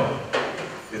reaching out.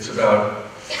 It's about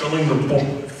filling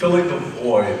the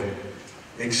void,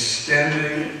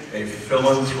 extending a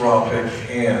philanthropic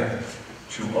hand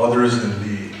to others in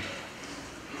need.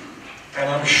 And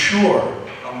I'm sure,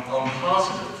 I'm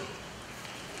positive,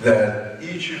 that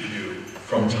each of you,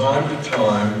 from time to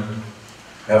time,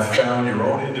 have found your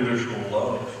own individual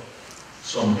love,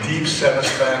 some deep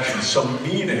satisfaction, some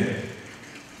meaning,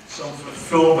 some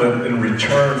fulfillment in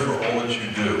return for all that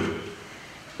you do.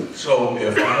 So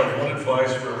if I have one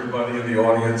advice for everybody in the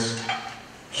audience,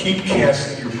 keep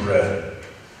casting your bread.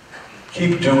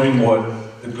 Keep doing what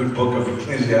the good book of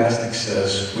Ecclesiastes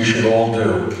says we should all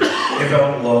do. give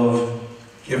out love,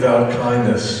 give out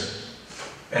kindness,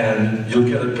 and you'll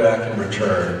get it back in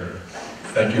return.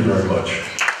 Thank you very much.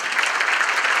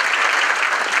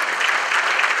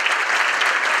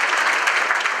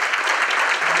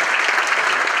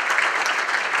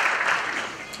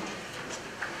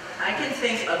 I can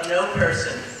think of no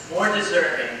person more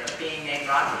deserving of being named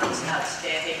Rockland's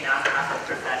Outstanding Nonprofit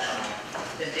Professional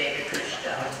than David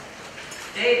Christo.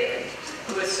 David,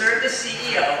 who has served as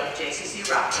CEO of JCC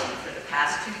Rockland for the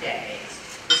past 2 decades,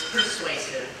 is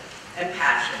persuasive and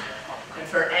passionate, and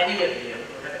for any of you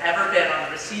who have ever been on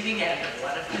the receiving end of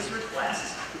one of his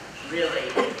requests, really,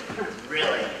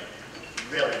 really,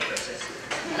 really persistent.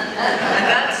 And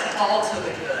that's all to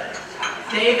the good.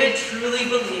 David truly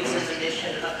believes in the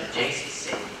mission of the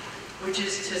JCC, which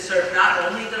is to serve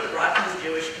not only the Rockland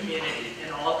Jewish community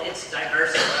in all its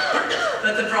diversity,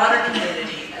 but the broader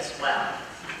community as well.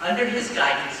 Under his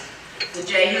guidance, the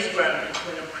J has grown into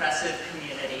an impressive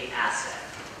community asset.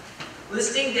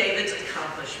 Listing David's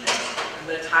accomplishments in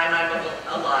the time I'm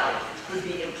allotted would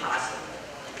be impossible.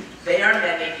 They are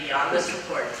many beyond the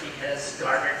support he has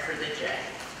garnered for the J.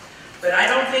 But I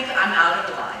don't think I'm out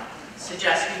of line,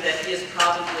 suggesting that he is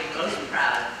probably most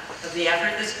proud of the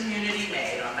effort this community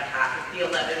made on behalf of the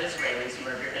 11 Israelis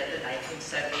murdered at the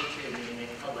 1972 Munich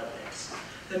Olympics.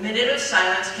 The Minute of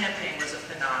Silence campaign was a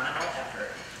phenomenal effort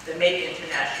that made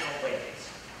international waves.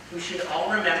 We should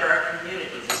all remember our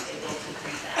community was able to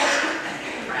do that and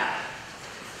be proud.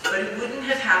 But it wouldn't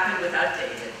have happened without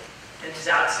David and his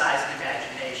outsized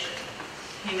imagination.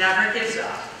 He never gives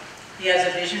up. He has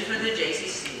a vision for the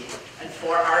JCC and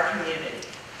for our community,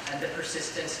 and the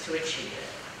persistence to achieve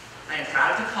it. I am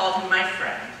proud to call him my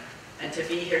friend, and to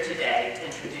be here today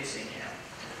introducing him.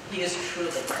 He is truly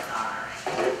worth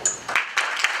honoring.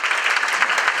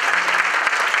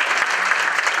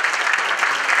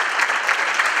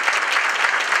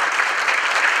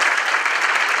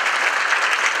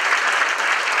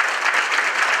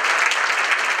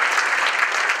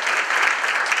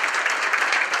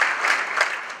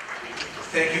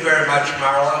 Thank you very much,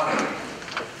 Marla.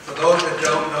 For those that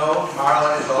don't know,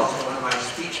 Marla is also one of my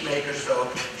speech makers,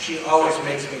 so she always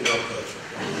makes me look good.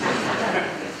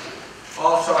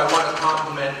 Also, I want to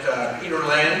compliment Peter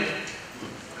Land.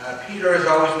 Peter has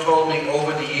always told me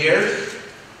over the years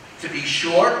to be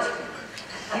short.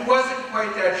 He wasn't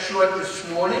quite that short this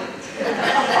morning,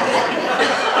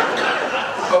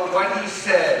 but what he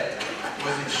said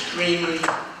was extremely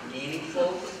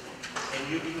meaningful,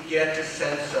 and you can get the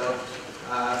sense of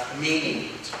meaning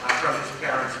from his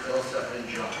parents, Ilsa and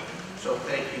John. So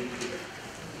thank you, Peter.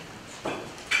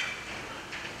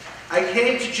 I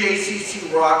came to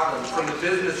JCC Rockland from the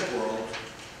business world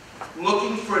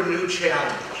looking for a new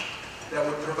challenge that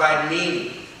would provide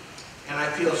meaning, and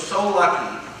I feel so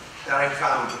lucky that I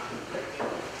found it.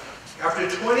 After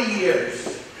 20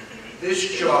 years,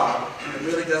 this job, and it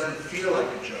really doesn't feel like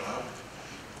a job,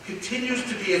 continues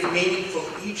to be as meaningful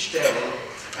each day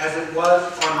as it was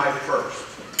on my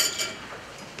first,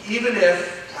 even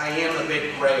if I am a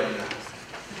bit gray on that.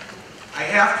 I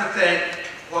have to thank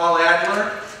Paul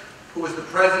Adler, who was the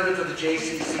president of the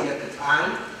JCC at the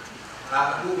time,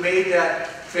 who made that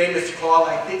famous call.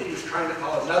 I think he was trying to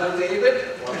call another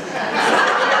David.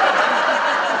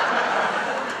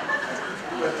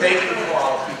 But thank you,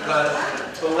 Paul,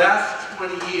 because the last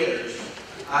 20 years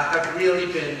have really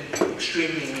been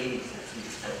extremely meaningful to me.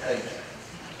 So thank you.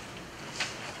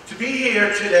 To be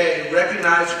here today,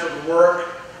 recognized for the work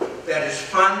that is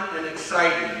fun and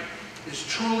exciting, is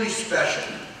truly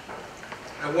special.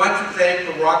 I want to thank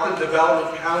the Rockland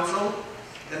Development Council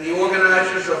and the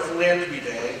organizers of Philanthropy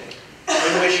Day,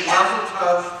 and wish mazel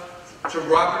tov to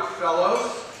Robert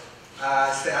Fellows,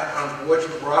 sat on boards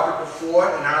with Robert before,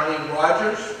 and Arlene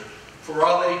Rogers, for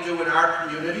all they do in our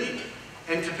community,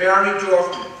 and to Barry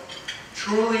Dorfman,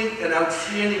 truly an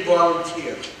outstanding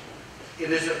volunteer. It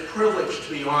is a privilege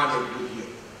to be honored with you.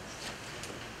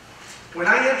 When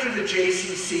I enter the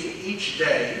JCC each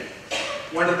day,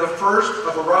 one of the first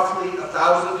of roughly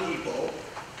 1,000 people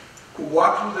who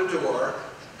walk through the door,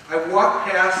 I walk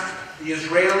past the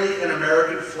Israeli and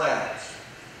American flags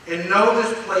and know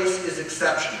this place is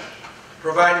exceptional,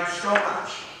 providing so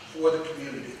much for the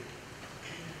community.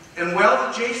 And while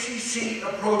the JCC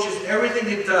approaches everything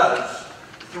it does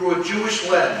through a Jewish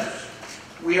lens,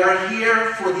 we are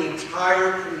here for the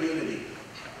entire community.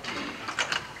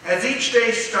 As each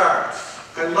day starts,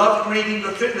 I love greeting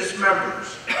the fitness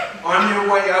members on their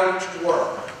way out to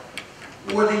work,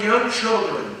 or the young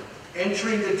children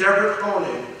entering the Deborah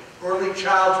Koenig Early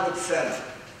Childhood Center,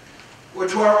 or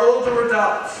to our older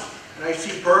adults, and I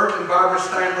see Bert and Barbara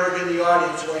Steinberg in the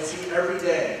audience, who I see every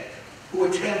day, who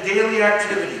attend daily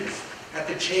activities at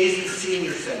the Chazen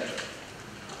Senior Center.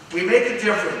 We make a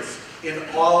difference in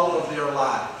all of their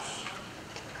lives.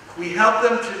 We help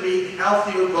them to meet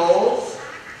healthier goals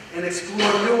and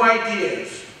explore new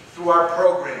ideas through our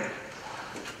program.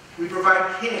 We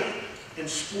provide camp and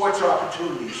sports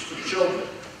opportunities for children.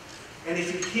 And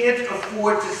if you can't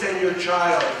afford to send your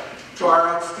child to our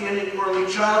outstanding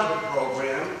early childhood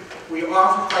program, we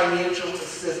offer financial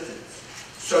assistance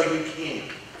so you can.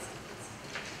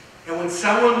 And when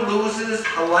someone loses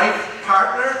a life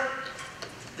partner,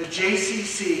 the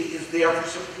JCC is there for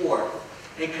support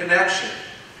and connection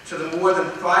to the more than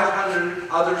 500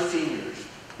 other seniors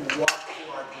who walk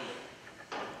through our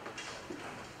door.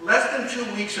 Less than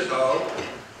 2 weeks ago,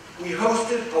 we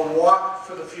hosted a Walk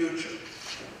for the Future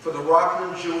for the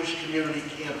Rockland Jewish Community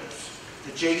Campus,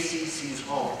 the JCC's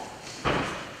home.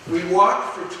 We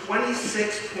walked for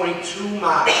 26.2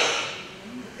 miles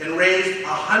and raised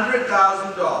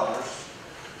 $100,000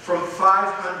 from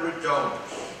 500 donors.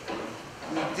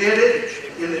 We did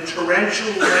it in the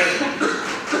torrential rain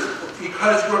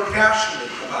because we're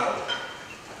passionate about it.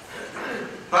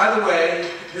 By the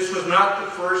way, this was not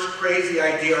the first crazy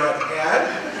idea I've had,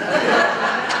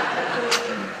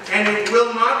 and it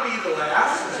will not be the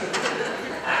last.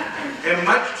 And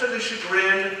much to the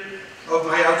chagrin of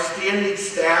my outstanding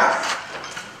staff,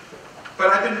 but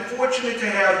I've been fortunate to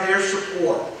have their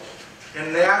support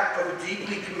and that of a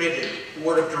deeply committed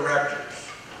board of directors.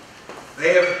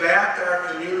 They have backed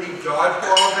our community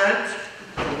dodgeball event,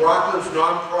 the Rockland's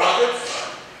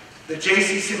nonprofits, the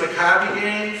JCC Maccabi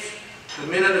Games, the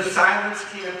Minute of Silence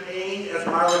campaign, as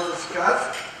Marla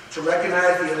discussed, to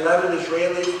recognize the 11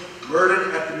 Israelis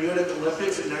murdered at the Munich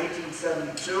Olympics in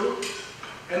 1972,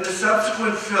 and the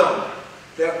subsequent film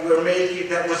that was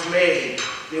made,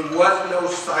 There Was No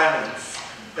Silence,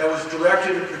 that was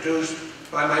directed and produced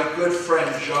by my good friend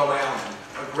Joe Allen,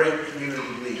 a great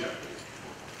community leader.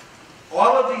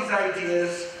 All of these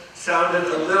ideas sounded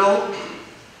a little,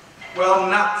 well,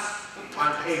 nuts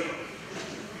on paper,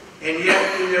 and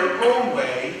yet in their own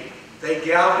way, they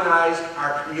galvanized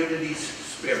our community's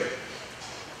spirit.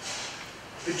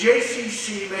 The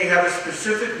JCC may have a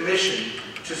specific mission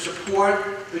to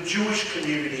support the Jewish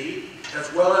community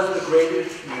as well as the greater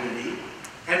community,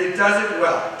 and it does it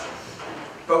well.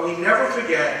 But we never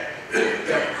forget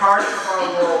that part of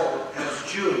our role as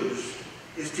Jews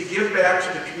is to give back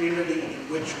to the community in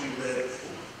which we live.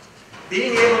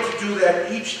 Being able to do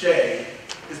that each day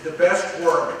is the best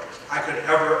work I could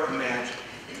ever imagine.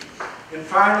 And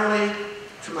finally,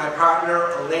 to my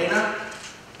partner, Elena,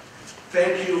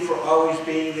 thank you for always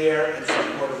being there and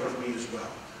supportive of me as well.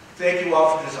 Thank you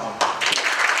all for this honor.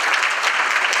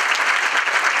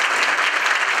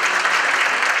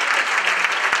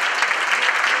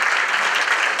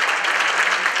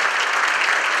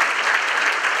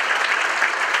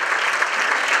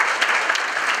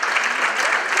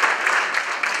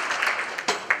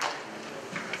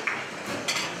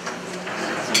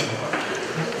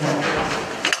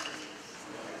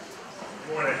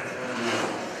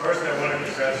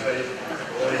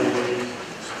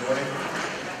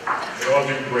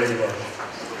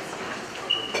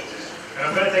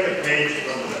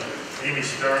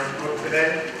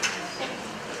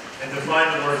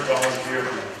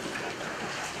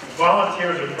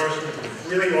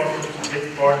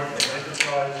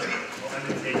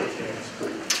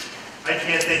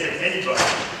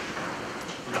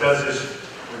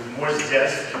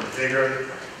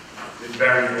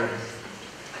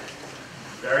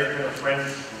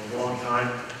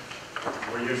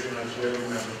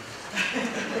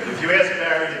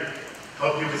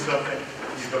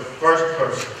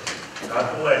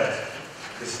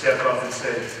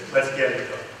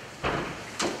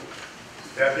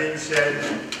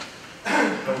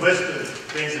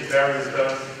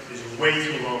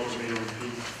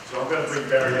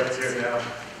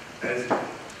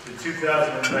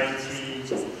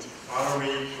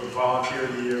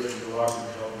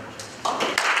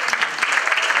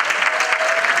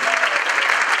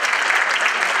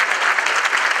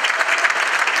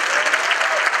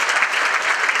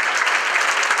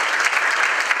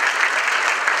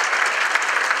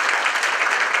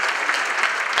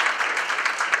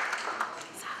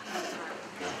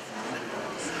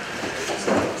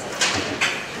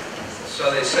 So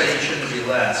they say you shouldn't be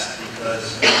last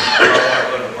because you all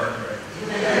go to work, right?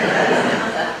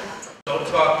 Don't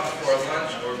talk before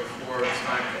lunch or before it's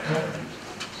time to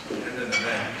end an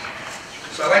event.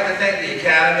 So I'd like to thank the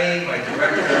Academy, my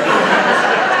director.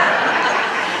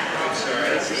 I'm sorry,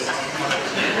 that's too much.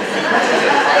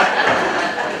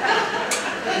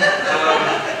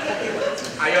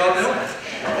 How y'all doing?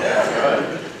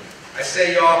 I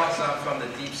say y'all because I'm from the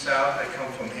deep South. I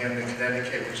come from Hamden,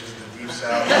 Connecticut, which is the Deep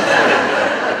South.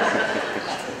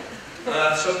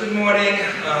 So good morning.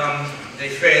 They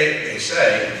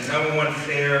say the number one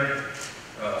fear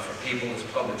for people is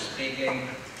public speaking.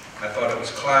 I thought it was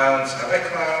clowns. I like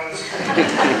clowns.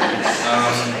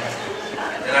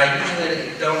 And I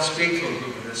usually don't speak to a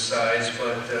group of this size,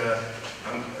 but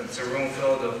it's a room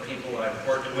filled of people I've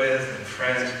worked with and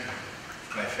friends,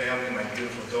 my family, my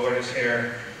beautiful daughters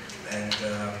here, and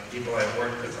people I've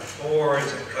worked with on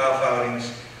boards and golf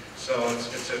outings. So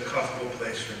it's a comfortable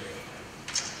place for me.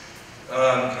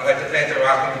 I'd like to thank the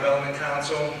Rockland Development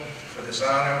Council for this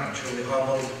honor. I'm truly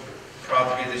humbled,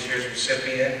 proud to be this year's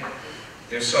recipient.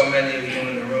 There's so many of you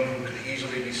in the room who could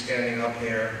easily be standing up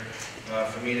here.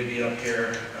 For me to be up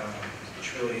here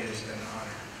truly is an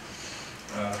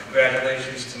honor.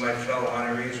 Congratulations to my fellow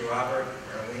honorees, Robert,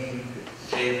 Arlene,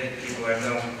 David, people I've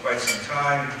known for quite some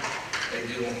time. They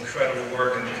do incredible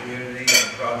work in the community.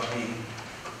 I'm proud to be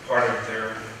part of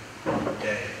their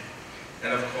day.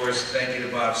 And of course, thank you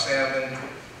to Bob Salmon,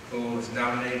 who has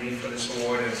nominated me for this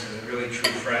award and is a really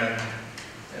true friend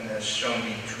and has shown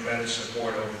me tremendous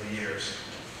support over the years.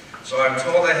 So I'm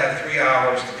told I have 3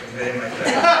 hours to convey my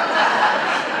thanks.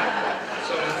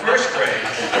 So in first grade,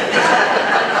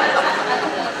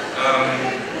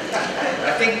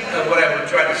 I think what I would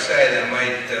try to say that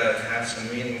might have some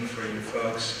meaning for you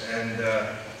folks, and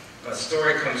a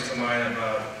story comes to mind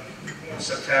about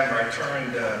September. I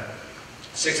turned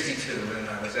 62, and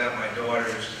I was at my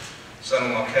daughter's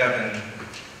son-in-law Kevin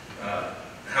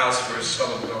house for a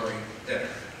celebratory dinner.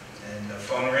 And the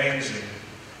phone rings, and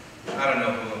I don't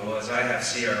know who it was. I have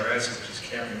CRS, I just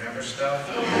can't remember stuff.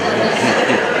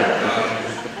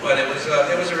 But it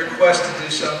was a request to do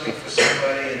something for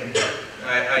somebody, and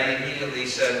I immediately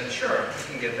said, sure, I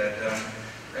can get that done.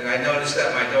 And I noticed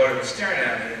that my daughter was staring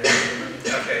at me, and I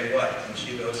said, okay, what? And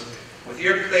she goes, with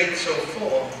your plate so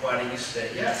full, why do you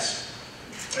say yes?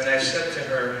 And I said to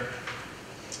her,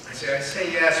 I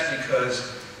say yes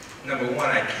because, number one,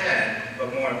 I can,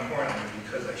 but more importantly,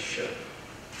 because I should.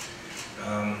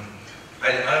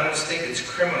 I almost think it's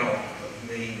criminal of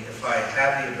me if I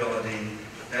have the ability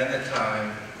and the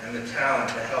time and the talent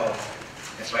to help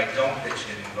if I don't pitch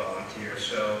in and volunteer.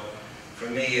 So for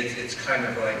me, it's kind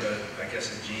of like I guess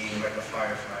a gene, like a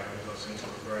firefighter who goes into a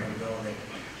burning building.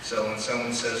 So when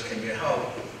someone says, can you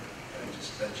help?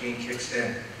 That gene kicks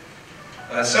in.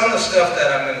 Some of the stuff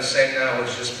that I'm going to say now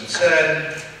has just been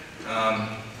said.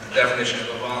 The definition of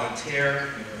a volunteer,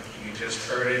 you just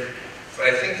heard it. But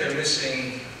I think they're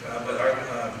missing, but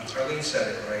Arlene said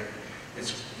it right.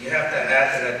 You have to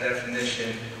add to that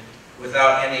definition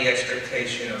without any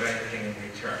expectation of anything in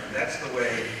return. That's the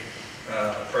way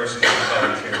a person can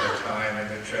volunteer their time and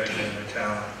their treasure and their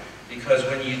talent. Because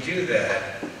when you do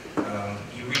that,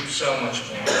 you reap so much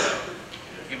more.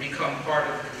 You become part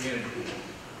of the community.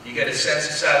 You get a sense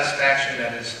of satisfaction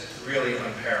that is really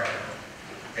unparalleled.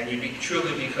 And you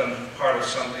truly become part of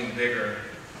something bigger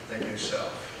than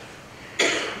yourself.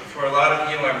 For a lot of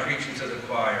you, I'm preaching to the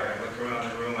choir. I look around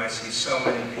the room, I see so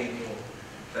many people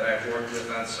that I've worked with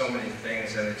on so many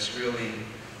things, and it's really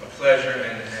a pleasure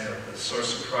and a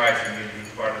source of pride for me to be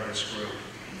part of this group.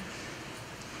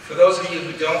 For those of you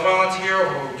who don't volunteer or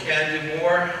who can do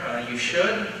more, you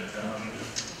should.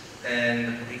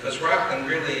 And because Rockland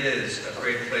really is a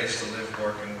great place to live,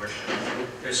 work, and worship.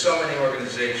 There's so many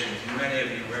organizations, many of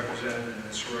you represented in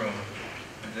this room,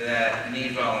 that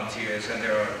need volunteers, and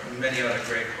there are many other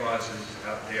great causes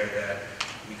out there that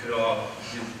we could all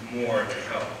do more to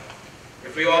help.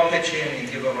 If we all pitch in and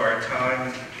give of our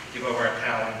time, give of our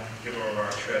talent, give of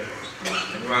our treasures,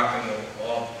 then Rockland will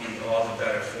all be all the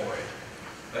better for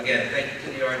it. Again, thank you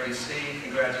to the RDC.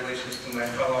 Congratulations to my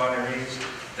fellow honorees.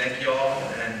 Thank you all,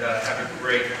 and have a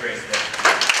great, great day.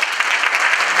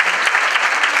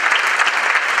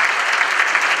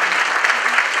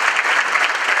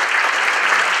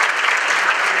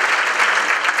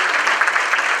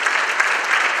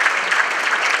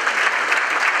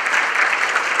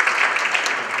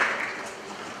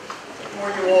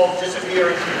 Before you all disappear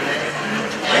into the day,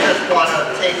 I just want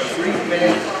to take a brief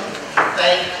minute to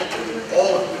thank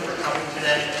all of you for coming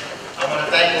today. I want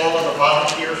to thank all of the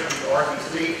volunteers from the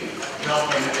RDC who helped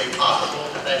make the day possible.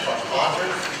 Thank our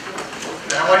sponsors.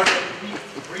 And I want to give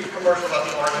a brief commercial about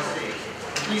the RDC.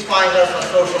 Please find us on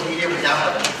social media. We now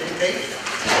have a LinkedIn page,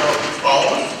 so please follow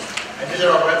us. And visit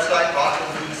our website,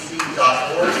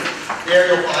 rocklandvc.org. There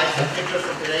you'll find some pictures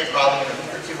from today, probably in a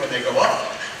week or two when they go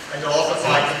up. And you'll also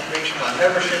find information on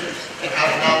membership and how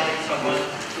to nominate someone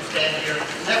to stand here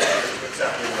next year to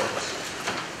accept the awards.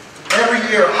 Every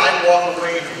year I walk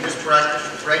away from this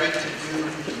breakfast ready to do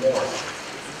more,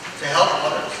 to help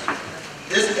others, to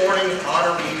This morning's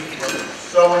honorees were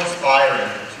so inspiring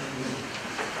to me,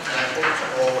 and I hope to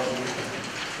all of you.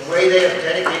 The way they have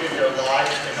dedicated their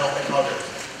lives to helping others,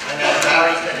 and as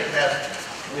Barry said it best,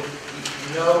 with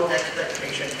no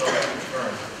expectation for a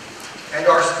return. And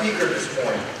our speaker this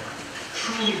morning,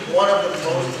 truly one of the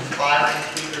most inspiring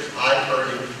speakers I've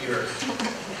heard in years.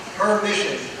 Her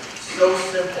mission, so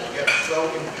simple, yet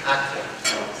so impactful.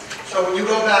 So when you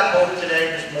go back home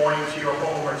today, this morning, to your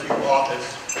home or to your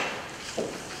office,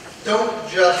 don't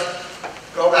just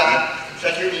go back and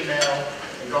check your email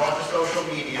and go onto social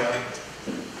media.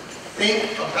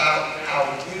 Think about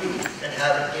how you can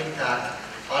have an impact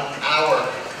on our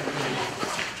community.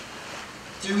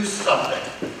 Do something.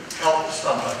 Help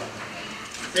somebody.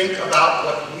 Think about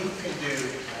what you can do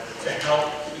to help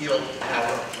heal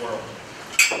our world.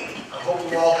 I hope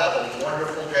you all have a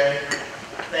wonderful day,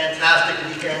 fantastic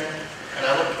weekend, and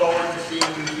I look forward to seeing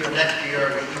you here next year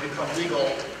when we become legal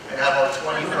and have our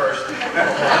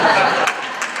 21st.